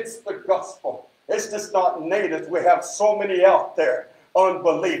were against the gospel. It's just not natives. We have so many out there.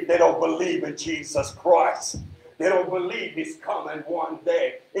 Unbelief. They don't believe in Jesus Christ. They don't believe he's coming one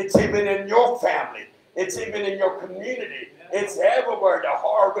day. It's even in your family. It's even in your community. It's everywhere. The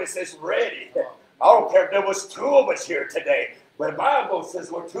harvest is ready. I don't care if there was 2 of us here today. But the Bible says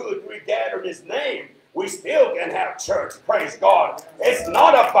where 2 or 3 gather in his name, we still can have church. Praise God. It's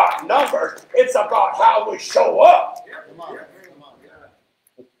not about numbers. It's about how we show up. Come on.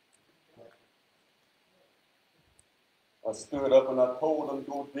 I stood up and I told them,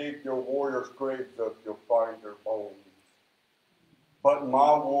 go dig your warriors' graves up, you'll find their bones. But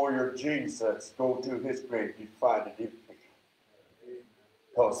my warrior Jesus, go to his grave, you find it empty.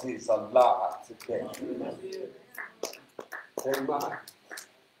 Because he's alive today. Amen.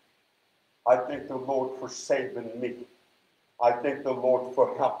 I thank the Lord for saving me. I thank the Lord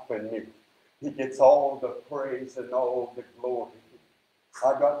for helping me. He gets all the praise and all the glory.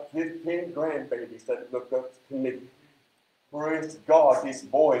 I got 15 grandbabies that look up to me. Praise God, these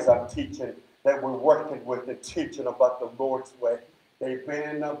boys I'm teaching, that we're working with and teaching about the Lord's way. They've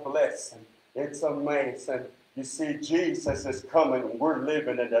been a blessing. It's amazing. You see, Jesus is coming. We're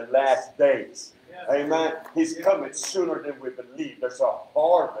living in the last days. Amen. He's coming sooner than we believe. There's a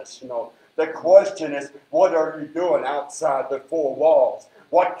harvest, you know. The question is, what are you doing outside the 4 walls?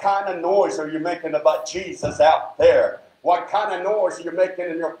 What kind of noise are you making about Jesus out there? What kind of noise are you making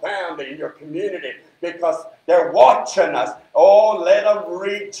in your family, in your community? Because they're watching us. Oh, let them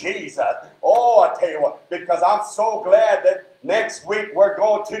read Jesus. Oh, I tell you what, because I'm so glad that next week we're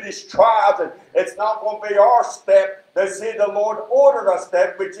going to these tribes, and it's not going to be our step. They see the Lord ordered us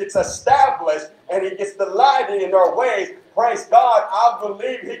step, which it's established, and he gets delighted in our ways. Praise God. I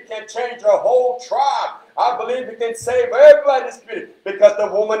believe he can change a whole tribe. I believe he can save everybody in this community. Because the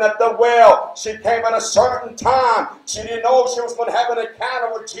woman at the well, she came at a certain time. She didn't know she was going to have an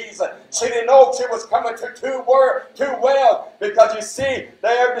encounter with Jesus. She didn't know she was coming to two wells. Because you see,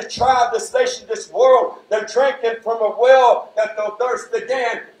 they're the tribe, this nation, this world. They're drinking from a well that they'll thirst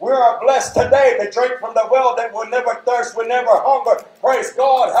again. We are blessed today to drink from the well that will never thirst, will never hunger. Praise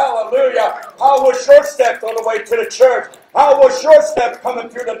God. Hallelujah. How was your steps on the way to the church? How was your step coming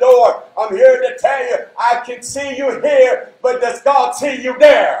through the door? I'm here to tell you, I can see you here, but does God see you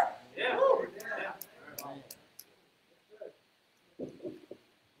there? Yeah.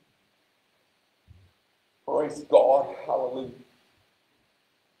 Praise God. Hallelujah.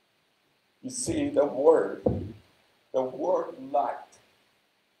 You see, the word light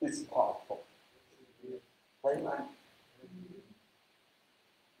is powerful. Amen.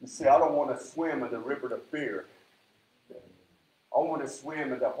 You see, I don't want to swim in the river of fear. I want to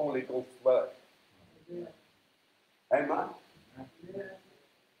swim in the Holy Ghost flood. Amen.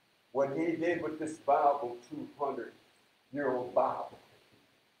 What he did with this Bible, 200-year-old Bible,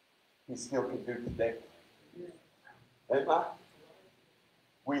 he still can do today. Amen.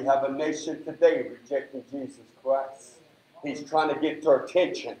 We have a nation today rejecting Jesus Christ. He's trying to get their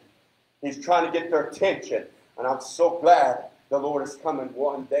attention. He's trying to get their attention. And I'm so glad the Lord is coming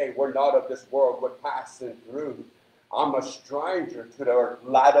one day. We're not of this world. We're passing through. I'm a stranger to the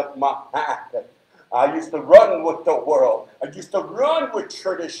light of my path. I used to run with the world. I used to run with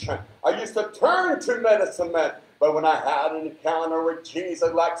tradition. I used to turn to medicine men. But when I had an encounter with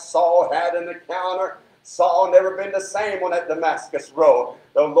Jesus, like Saul had an encounter, Saul never been the same on that Damascus road.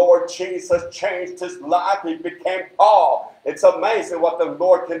 The Lord Jesus changed his life. He became Paul. It's amazing what the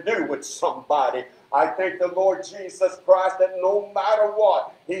Lord can do with somebody. I thank the Lord Jesus Christ that no matter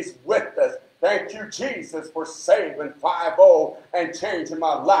what, he's with us. Thank you, Jesus, for saving 5-0 and changing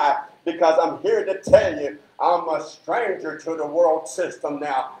my life. Because I'm here to tell you, I'm a stranger to the world system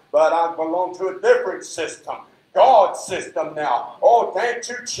now. But I belong to a different system. God's system now. Oh, thank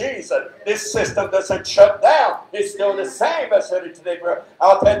you, Jesus. This system doesn't shut down. It's still the same as it is today.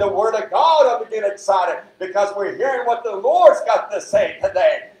 I'll tell you the word of God, I'll get excited because we're hearing what the Lord's got to say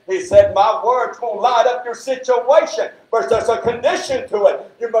today. He said, my word's going to light up your situation. But there's a condition to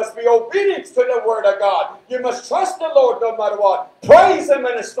it. You must be obedient to the word of God. You must trust the Lord no matter what. Praise him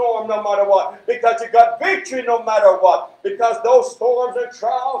in a storm no matter what. Because you got victory no matter what. Because those storms and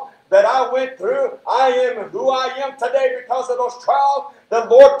trials that I went through, I am who I am today because of those trials. The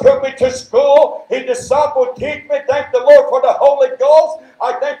Lord took me to school. He discipled, teach me. Thank the Lord for the Holy Ghost.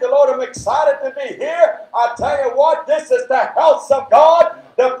 I thank the Lord. I'm excited to be here. I tell you what, this is the house of God.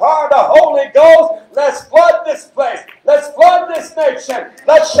 The power of the Holy Ghost. Let's flood this place. Let's flood this nation.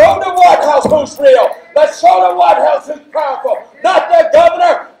 Let's show the White House who's real. Let's show the White House who's powerful. Not the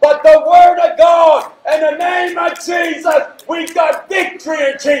governor, but the Word of God. In the name of Jesus, we've got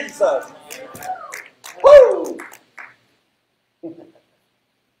victory in Jesus. Woo!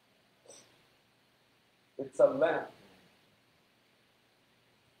 It's a lamp.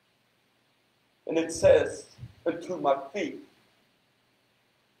 And it says, unto my feet,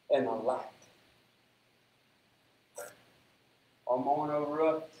 and a light. I'm on a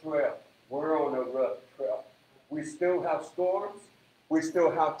rough trail. We're on a rough trail. We still have storms. We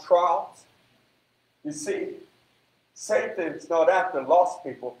still have trials. You see, Satan's not after lost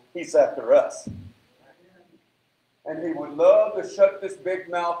people. He's after us. And he would love to shut this big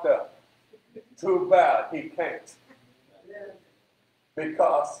mouth up. Too bad he can't.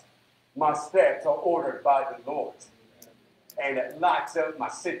 Because my steps are ordered by the Lord. And it lights up my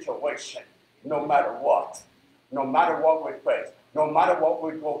situation no matter what. No matter what we face. No matter what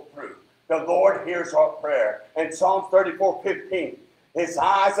we go through. The Lord hears our prayer. In Psalm 34:15, His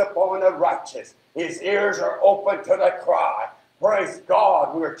eyes upon the righteous. His ears are open to the cry. Praise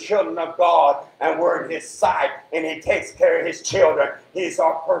God, we're children of God, and we're in His sight, and He takes care of His children. He's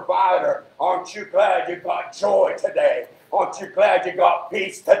our provider. Aren't you glad you got joy today? Aren't you glad you got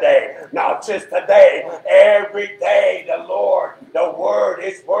peace today? Not just today, every day the Lord, the Word,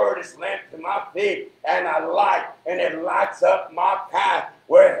 His Word is lamp to my feet and a light, and it lights up my path.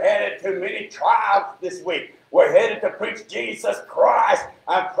 We're headed to many trials this week. We're headed to preach Jesus Christ,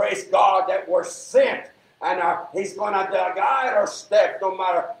 and praise God that we're sent. And He's going to guide our steps no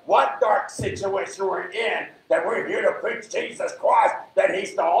matter what dark situation we're in, that we're here to preach Jesus Christ, that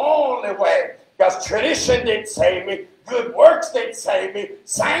He's the only way. Because tradition didn't save me, good works didn't save me,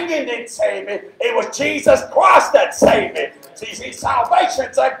 singing didn't save me. It was Jesus Christ that saved me. See,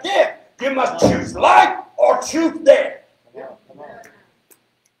 salvation's a gift. You must choose life or choose death.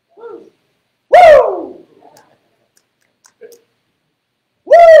 Woo! Woo!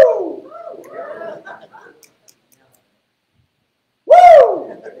 Woo!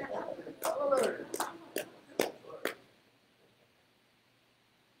 Woo!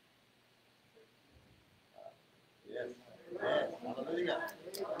 Yes. Yes. Hallelujah.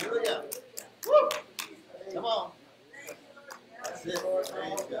 Hallelujah. Woo! Come on. That's it. Praise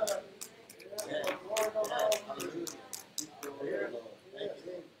God. Yes. Yes. Hallelujah. Thank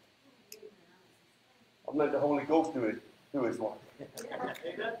you. I'm letting the Holy Ghost do His work.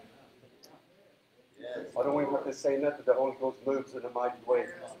 Yes. I don't even have to say nothing. The Holy Ghost moves in a mighty way.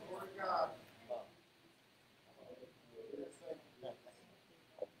 I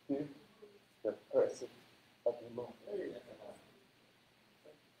feel the presence of the Lord.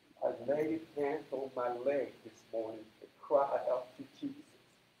 I laid hands on my leg this morning to cry out to Jesus.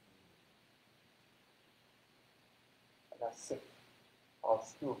 And I said, I'll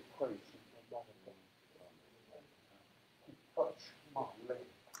still praise you no matter what. He touched my leg.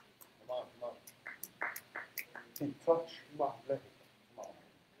 Come on, come on. He touched my leg.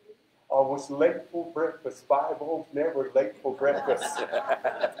 I was late for breakfast. 5 hours never late for breakfast.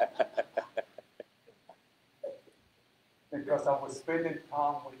 Because I was spending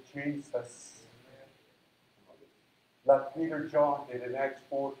time with Jesus. Like Peter John did in Acts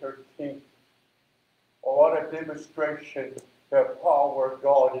 4:13. What a demonstration of the power of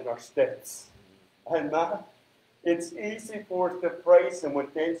God in our steps. And it's easy for us to praise Him when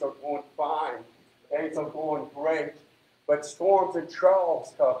things are going fine. Things are going great. But storms and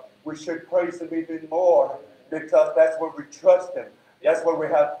trials come. We should praise Him even more because that's where we trust Him. That's where we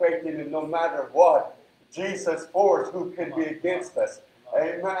have faith in Him no matter what. Jesus for us, who can be against us?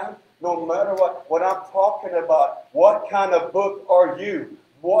 Amen? No matter what I'm talking about, what kind of book are you?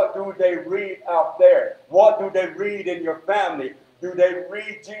 What do they read out there? What do they read in your family? Do they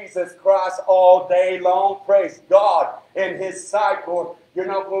read Jesus Christ all day long? Praise God. In His sight, Lord, you're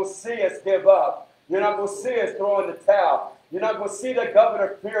not going to see us give up. You're not going to see us throw in the towel. You're not going to see the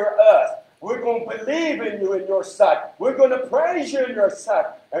governor fear us. We're going to believe in you in your sight. We're going to praise you in your sight.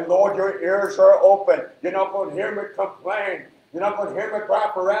 And Lord, your ears are open. You're not going to hear me complain. You're not going to hear me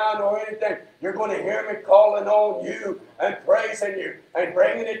clap around or anything. You're going to hear me calling on you and praising you and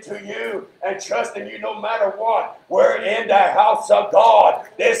bringing it to you and trusting you no matter what. We're in the house of God.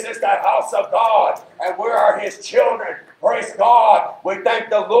 This is the house of God. And we are His children. Praise God. We thank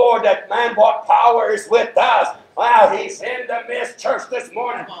the Lord that man, what power is with us. Wow, He's in the midst, church, this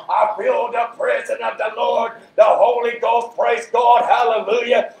morning. I feel the presence of the Lord, the Holy Ghost. Praise God. Hallelujah.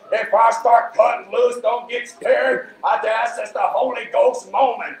 If I start cutting loose, don't get scared. That's just a Holy Ghost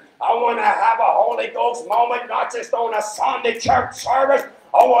moment. I want to have a Holy Ghost moment, not just on a Sunday church service.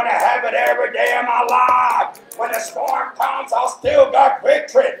 I want to have it every day of my life. When the storm comes, I'll still got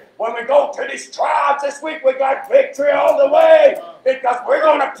victory. When we go to these tribes this week, we got victory all the way. Because we're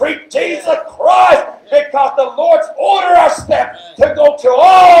going to preach Jesus Christ. Because the Lord's ordered our steps to go to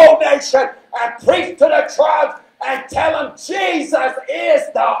all nations and preach to the tribes and tell them Jesus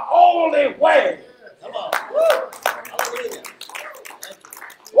is the only way. Come on. Hallelujah.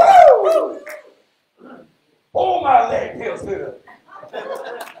 Woo! Oh, my leg feels good.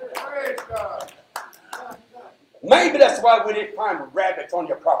 Maybe that's why we didn't find rabbits on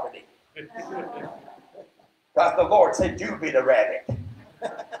your property. Because the Lord said, you be the rabbit.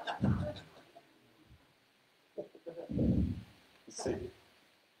 You see,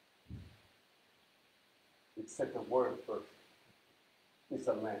 it said the word first. It's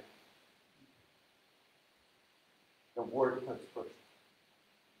a lamp. The word comes first.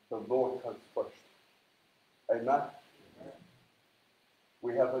 The Lord comes first. Amen?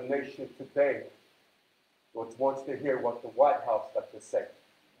 We have a nation today which wants to hear what the White House got to say.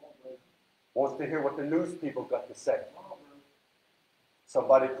 Wants to hear what the news people got to say.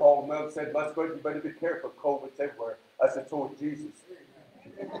 Somebody called me and said, Muskrat, you better be careful. COVID's everywhere. I said, so is Jesus.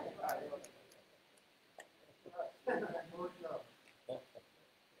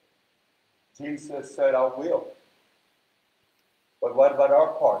 Jesus said, I will. But what about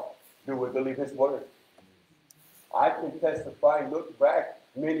our part? Do we believe his word? I can testify and look back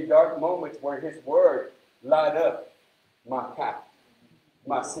many dark moments where his word light up my path,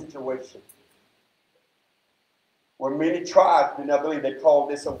 my situation. Where many tribes, and I believe they call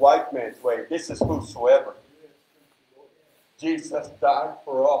this a white man's way. This is whosoever. Jesus died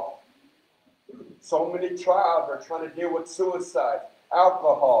for all. So many tribes are trying to deal with suicide,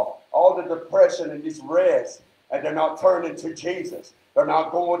 alcohol, all the depression and these rest, and they're not turning to Jesus. They're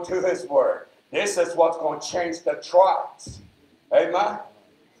not going to his word. This is what's going to change the tribes. Amen?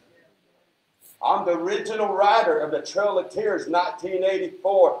 I'm the original writer of the Trail of Tears,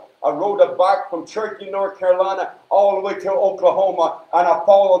 1984. I rode a bike from Cherokee, North Carolina, all the way to Oklahoma, and I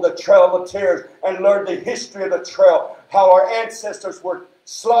followed the Trail of Tears and learned the history of the trail, how our ancestors were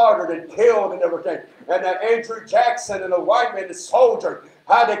slaughtered and killed and everything. And that Andrew Jackson and the white men, the soldiers,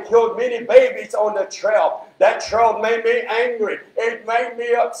 how they killed many babies on the trail. That trail made me angry. It made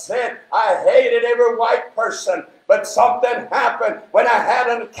me upset. I hated every white person. But something happened when I had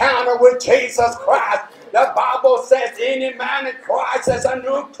an encounter with Jesus Christ. The Bible says, any man in Christ is a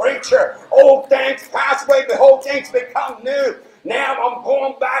new creature. Old things pass away, behold, things become new. Now I'm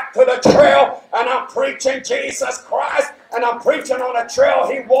going back to the trail and I'm preaching Jesus Christ. And I'm preaching on a trail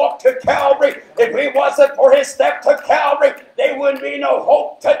he walked to Calvary. If he wasn't for his step to Calvary, there wouldn't be no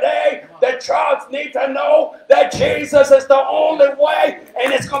hope today. The tribes need to know that Jesus is the only way.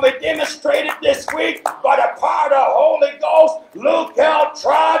 And it's going to be demonstrated this week by the power of the Holy Ghost. Look out,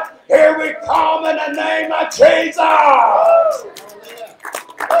 tribes. Here we come in the name of Jesus.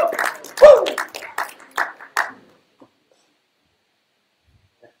 Woo.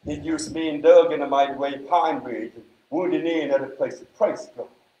 He used me and Doug in a mighty way Pine Ridge. Wounded knee and other places. Praise God.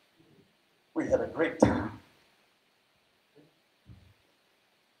 We had a great time.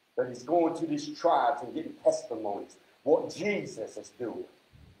 But he's going to these tribes and getting testimonies. What Jesus is doing.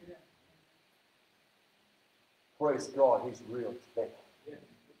 Praise God, he's real today.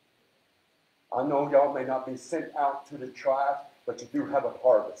 I know y'all may not be sent out to the tribes, but you do have a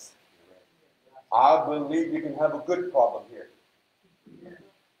harvest. I believe you can have a good problem here.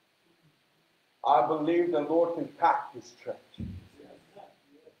 I believe the Lord can pack this church.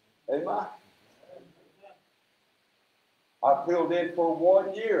 Amen. I filled in for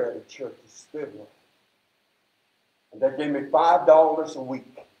 1 year at a church in Spivler. And they gave me $5 a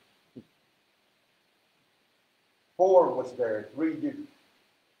week. 4 was there, 3 didn't.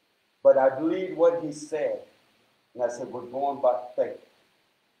 But I believed what he said. And I said, we're going by faith.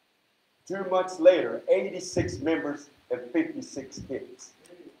 2 months later, 86 members and 56 kids.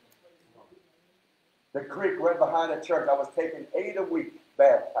 The creek right behind the church, I was taking 8 a week,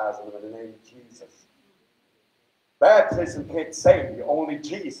 baptizing them in the name of Jesus. Baptism can't save you. Only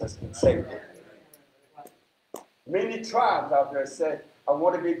Jesus can save you. Many tribes out there said, I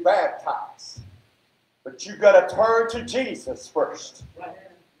want to be baptized. But you got to turn to Jesus first.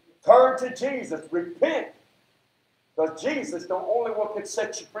 Turn to Jesus. Repent. Because Jesus is the only one can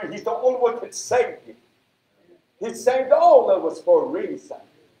set you free. He's the only one can save you. He saved all of us for a reason.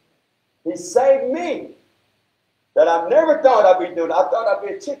 He saved me. That I never thought I'd be doing. I thought I'd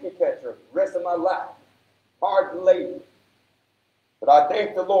be a chicken catcher the rest of my life. Hard labor. But I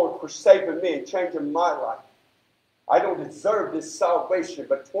thank the Lord for saving me and changing my life. I don't deserve this salvation,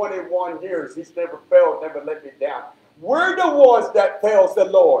 but 21 years, He's never failed, never let me down. We're the ones that fails the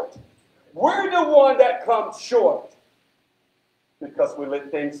Lord. We're the one that comes short because we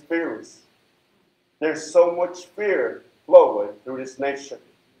let things fear us. There's so much fear flowing through this nation.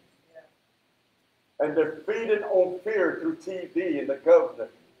 And they're feeding on fear through TV and the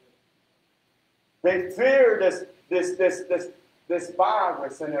government. They fear this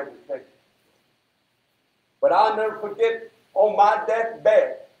virus and everything. But I'll never forget on my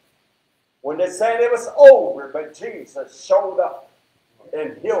deathbed when they said it was over, but Jesus showed up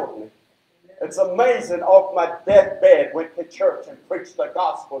and healed me. It's amazing. Off my deathbed, went to church and preached the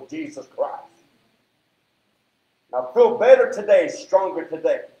gospel of Jesus Christ. I feel better today, stronger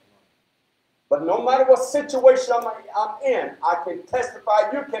today. But no matter what situation I'm in, I can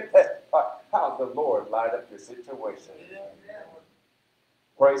testify, you can testify how the Lord light up your situation.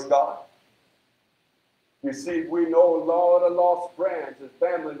 Praise God. You see, we know a lot of lost friends and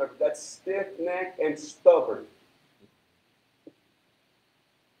family members that's stiff-necked and stubborn.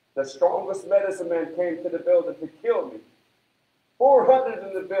 The strongest medicine man came to the building to kill me. 400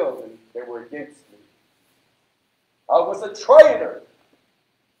 in the building, they were against me. I was a traitor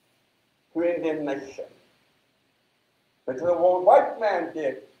to Indian nation. But to what white man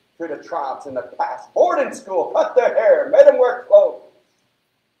did to the tribes in the past. Boarding school, cut their hair, made them wear clothes.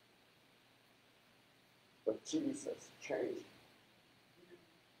 But Jesus changed me.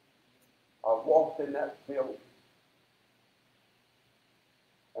 I walked in that building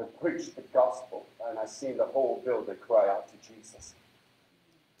and preached the gospel, and I seen the whole building cry out to Jesus.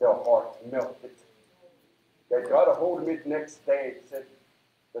 Their hearts melted. They got a hold of me the next day and said,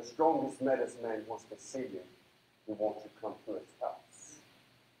 the strongest medicine man wants to see you. He wants you to come to his house.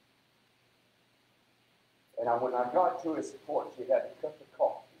 And when I got to his porch, he had a cup of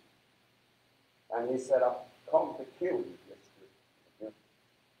coffee. And he said, I've come to kill you this week.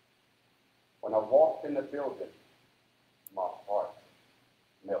 When I walked in the building, my heart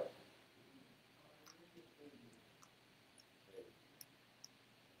melted.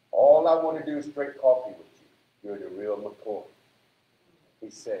 All I want to do is drink coffee with you. You're the real McCoy. He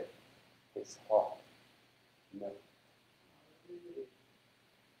said, his heart melted.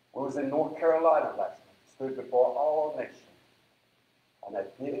 We was in North Carolina last night. Stood before all nations. And I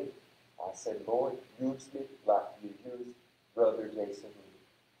did it. I said, Lord, use me like you used Brother Jason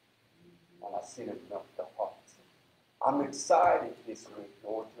Lee. And I seen him melt the hearts. I'm excited this week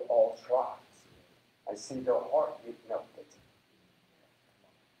going to all tribes. I see their heart get melted.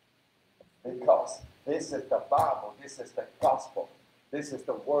 Because this is the Bible, this is the gospel, this is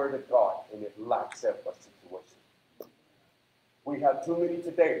the word of God, and it lights up a situation. We have too many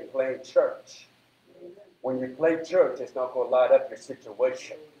today playing church. When you play church, it's not going to light up your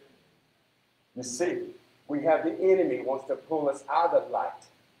situation. You see, we have the enemy wants to pull us out of light.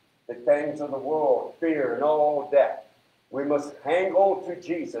 The things of the world, fear and all that. We must hang on to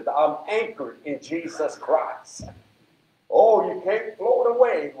Jesus. I'm anchored in Jesus Christ. Oh, you can't float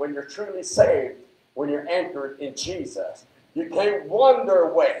away when you're truly saved, when you're anchored in Jesus. You can't wander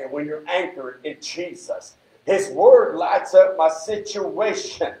away when you're anchored in Jesus. His word lights up my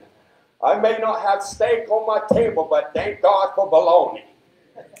situation. I may not have steak on my table, but thank God for bologna.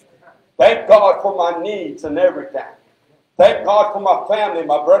 Thank God for my needs and everything. Thank God for my family,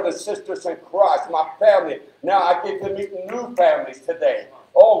 my brothers and sisters in Christ, my family. Now I get to meet new families today.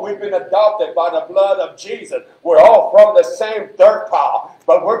 Oh, we've been adopted by the blood of Jesus. We're all from the same dirt pile.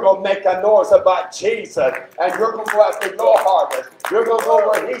 But we're going to make a noise about Jesus. And you're going to go after your harvest. You're going to go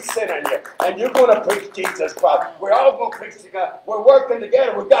where He's sending you. And you're going to preach Jesus Christ. We're all going to preach together. We're working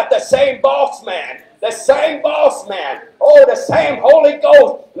together. We've got the same boss man. The same boss man. Oh, the same Holy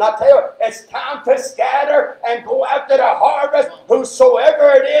Ghost. And I tell you, it's time to scatter and go after the harvest.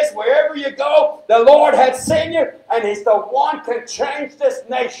 Whosoever it is, wherever you go, the Lord has sent you. And He's the one who can change this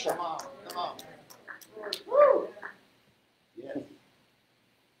nation. Come on, come on. Woo. Yes.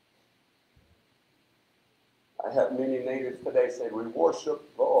 I have many natives today say, we worship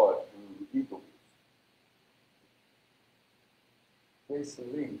God through eagles. Jason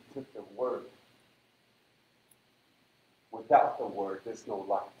Lee took the word. Without the word, there's no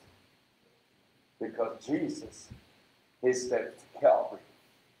light. Because Jesus, His steps to Calvary,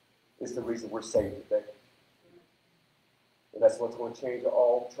 is the reason we're saved today. And that's what's going to change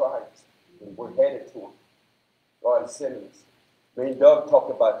all tribes. And we're headed to Him. God is sending us. Me and Doug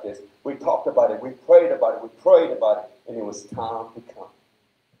talked about this. We talked about it. We prayed about it. We prayed about it. And it was time to come.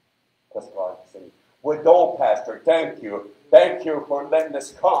 Because God is sending. We're done, Pastor. Thank you. Thank you for letting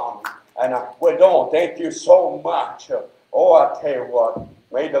us come. And we're done. Thank you so much. Oh, I tell you what,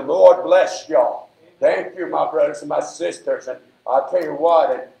 may the Lord bless y'all. Thank you, my brothers and my sisters. And I tell you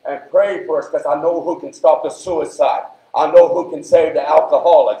what, and pray for us, because I know who can stop the suicide. I know who can save the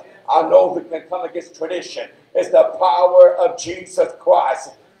alcoholic. I know who can come against tradition. It's the power of Jesus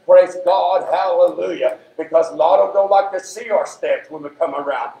Christ. Praise God, hallelujah. Because a lot of them don't like to see our steps when we come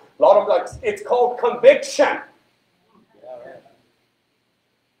around. A lot of them like, it's called conviction.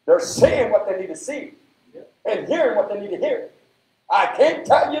 They're seeing what they need to see and hearing what they need to hear. I can't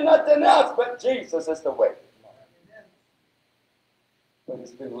tell you nothing else, but Jesus is the way. But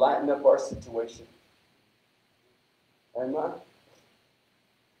He's been lightening up our situation. Amen.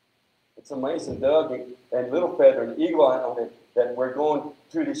 It's amazing, Doug and Little Feather and Eagle Eye on it, that we're going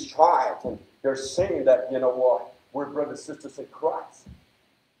through these trials, and they're saying that, you know what, we're brothers and sisters in Christ.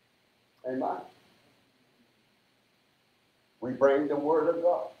 Amen. We bring the Word of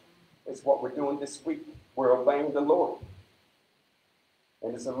God. It's what we're doing this week. We're obeying the Lord.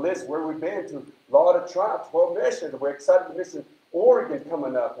 And it's a list where we've been to a lot of trials, 12 missions. We're excited to mission Oregon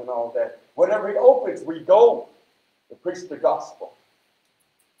coming up and all that. Whatever it opens, we go to preach the gospel.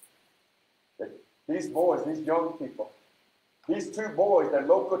 These boys, these young people, these two boys, that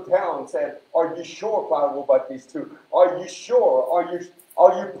local town said, "Are you sure, Father, about these two? Are you sure?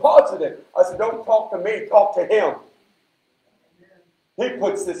 Are you positive?" I said, "Don't talk to me, talk to him. He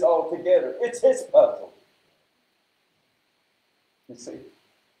puts this all together. It's his puzzle." You see,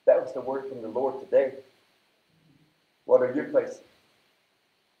 that was the word from the Lord today. What are you facing?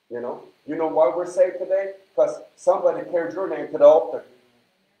 You know why we're saved today? Because somebody carried your name to the altar.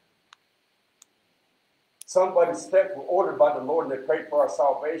 Somebody's steps were ordered by the Lord, and they prayed for our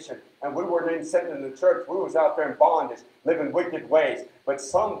salvation. And we weren't even sitting in the church. We was out there in bondage, living wicked ways. But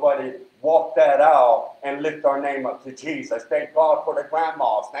somebody walked that out and lifted our name up to Jesus. Thank God for the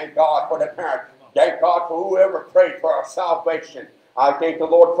grandmas. Thank God for the parents. Thank God for whoever prayed for our salvation. I thank the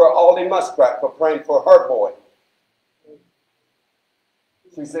Lord for Ollie Muskrat for praying for her boy.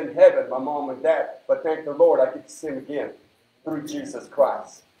 She's in heaven, my mom and dad. But thank the Lord, I get to see him again through Jesus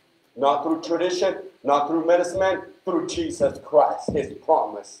Christ. Not through tradition, not through medicine man, through Jesus Christ, His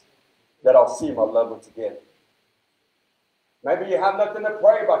promise that I'll see my loved ones again. Maybe you have nothing to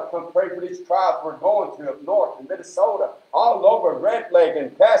pray about. Come pray for these trials we're going through up north in Minnesota, all over Red Lake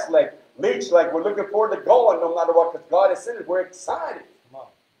and Cass Lake, Leech Lake. We're looking forward to going no matter what, because God has sent it. We're excited.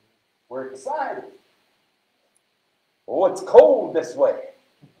 We're excited. Oh, it's cold this way.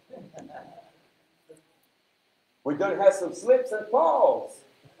 We're going to have some slips and falls.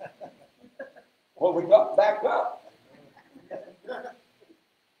 Well, we got back up.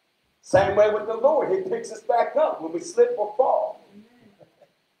 Same way with the Lord. He picks us back up when we slip or fall.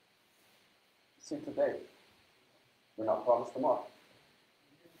 See, today, we're not promised tomorrow.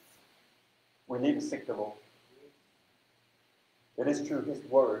 We need to seek the Lord. It is true, His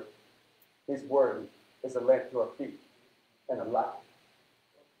Word is a lamp to our feet and a light.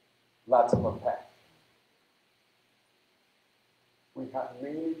 Lights of our path. We have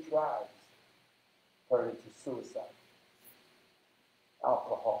many tribes turn into suicide,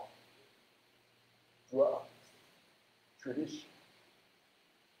 alcohol, drugs, tradition.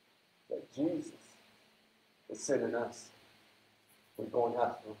 That Jesus is sending us. We're going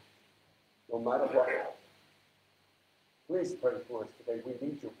after Him, no matter what. Please pray for us today. We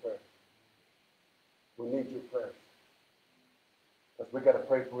need your prayer. We need your prayers. Because we've got to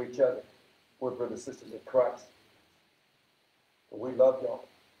pray for each other. We're brothers and sisters in Christ. And we love y'all.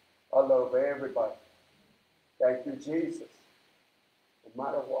 I love everybody. Thank you, Jesus. No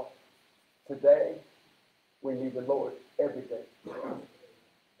matter what. Today, we need the Lord every day.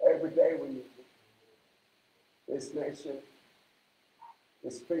 Every day we need Him. This nation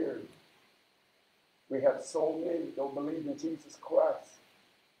is feared. We have so many don't believe in Jesus Christ.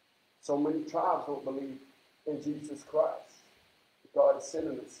 So many tribes don't believe in Jesus Christ. God is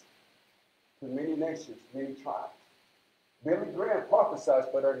sending us to many nations, many tribes. Billy Graham prophesied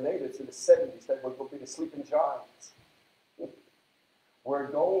about our natives in the 70s that we're going to be the sleeping giants. We're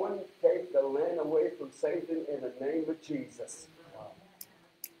going to take the land away from Satan in the name of Jesus.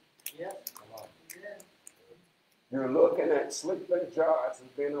 Yes. You're looking at sleeping giants as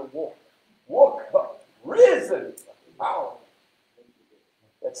being woke up, risen, power.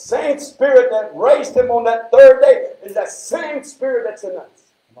 That same spirit that raised Him on that third day is that same spirit that's in us.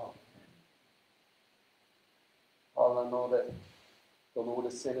 All I know that the Lord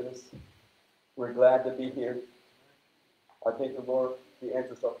is sending us. We're glad to be here. I thank the Lord, He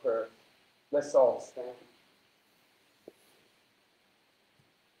answers our prayer. Let's all stand.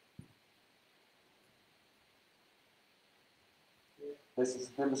 This is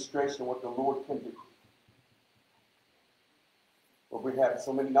a demonstration of what the Lord can do. But we have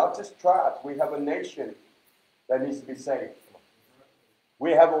so many, not just tribes, we have a nation that needs to be saved.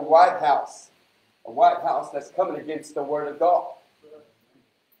 We have a White House that's coming against the Word of God.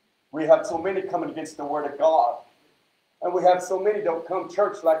 We have so many coming against the Word of God. And we have so many don't come to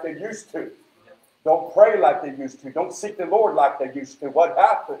church like they used to. Don't pray like they used to. Don't seek the Lord like they used to. What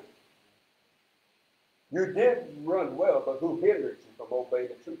happened? You did run well, but who hindered you from obeying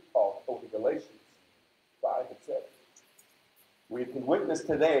the truth, Paul told the Galatians 5 and 7. We can witness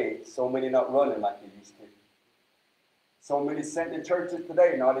today so many not running like they used to. So many sent in churches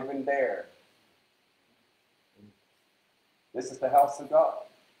today, not even there. This is the house of God.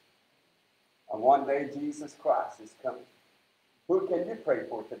 And one day Jesus Christ is coming. Who can you pray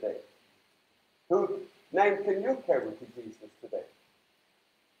for today? Whose name can you carry to Jesus today?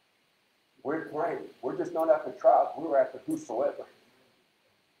 We're praying. We're just not after tribes. We're after whosoever.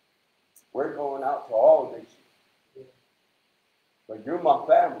 We're going out to all nations. But you're my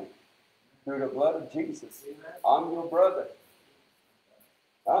family through the blood of Jesus. I'm your brother.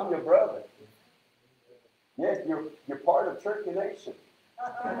 I'm your brother. Yes, you're part of Cherokee Nation.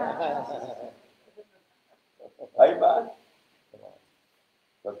 Amen.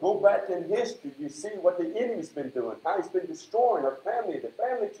 But go back in history, you see what the enemy's been doing, how he's been destroying our family, the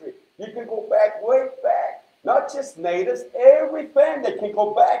family tree. You can go back, way back. Not just natives, every family can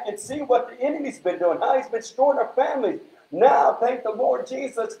go back and see what the enemy's been doing, how he's been destroying our families. Now, thank the Lord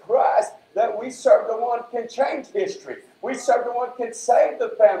Jesus Christ that we serve the one who can change history. We serve the one who can save the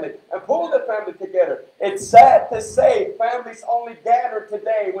family and pull the family together. It's sad to say families only gather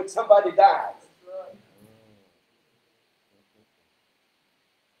today when somebody dies.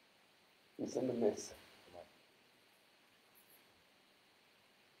 He's in the midst.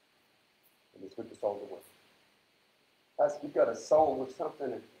 And he's with us all the way. Pastor, you got a song or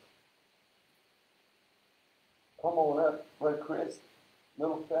something. Come on up, Brother Chris,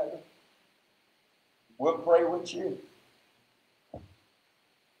 little fella. We'll pray with you.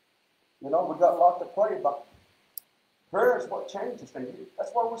 You know, we got a lot to pray about. Prayer is what changes things.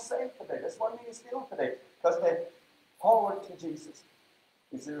 That's why we're saved today. That's why we are still today. Because they forward to Jesus.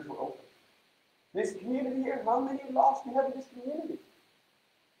 His ears were open. This community here, how many lost you have in this community?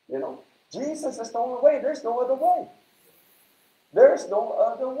 You know, Jesus is the only way. There's no other way. There's no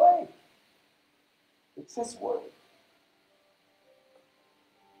other way. It's His word.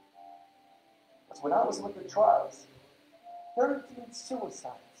 Because when I was with the tribes, 13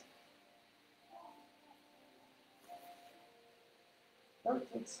 suicides.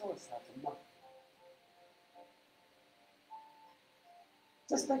 13 suicides a month.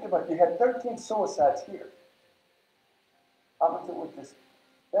 Just think about it. You had 13 suicides here. How much it would just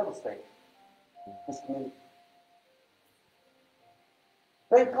devastate this community?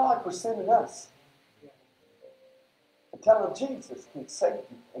 Thank God for sending us to tell them Jesus can save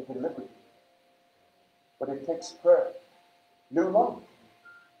you and deliver you. But it takes prayer. New love.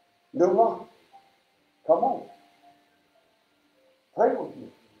 New love. Come on. Pray with me.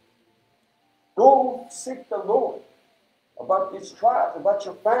 Go seek the Lord about these tribes, about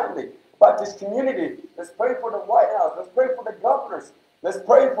your family, about this community. Let's pray for the White House. Let's pray for the governors. Let's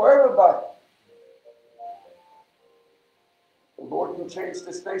pray for everybody. The Lord can change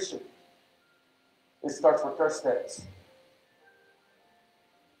this nation. It starts with our steps.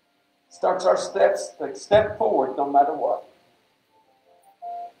 Starts our steps to step forward no matter what.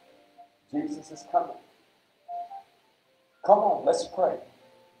 Jesus is coming. Come on, let's pray.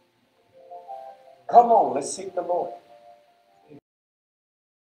 Come on, let's seek the Lord.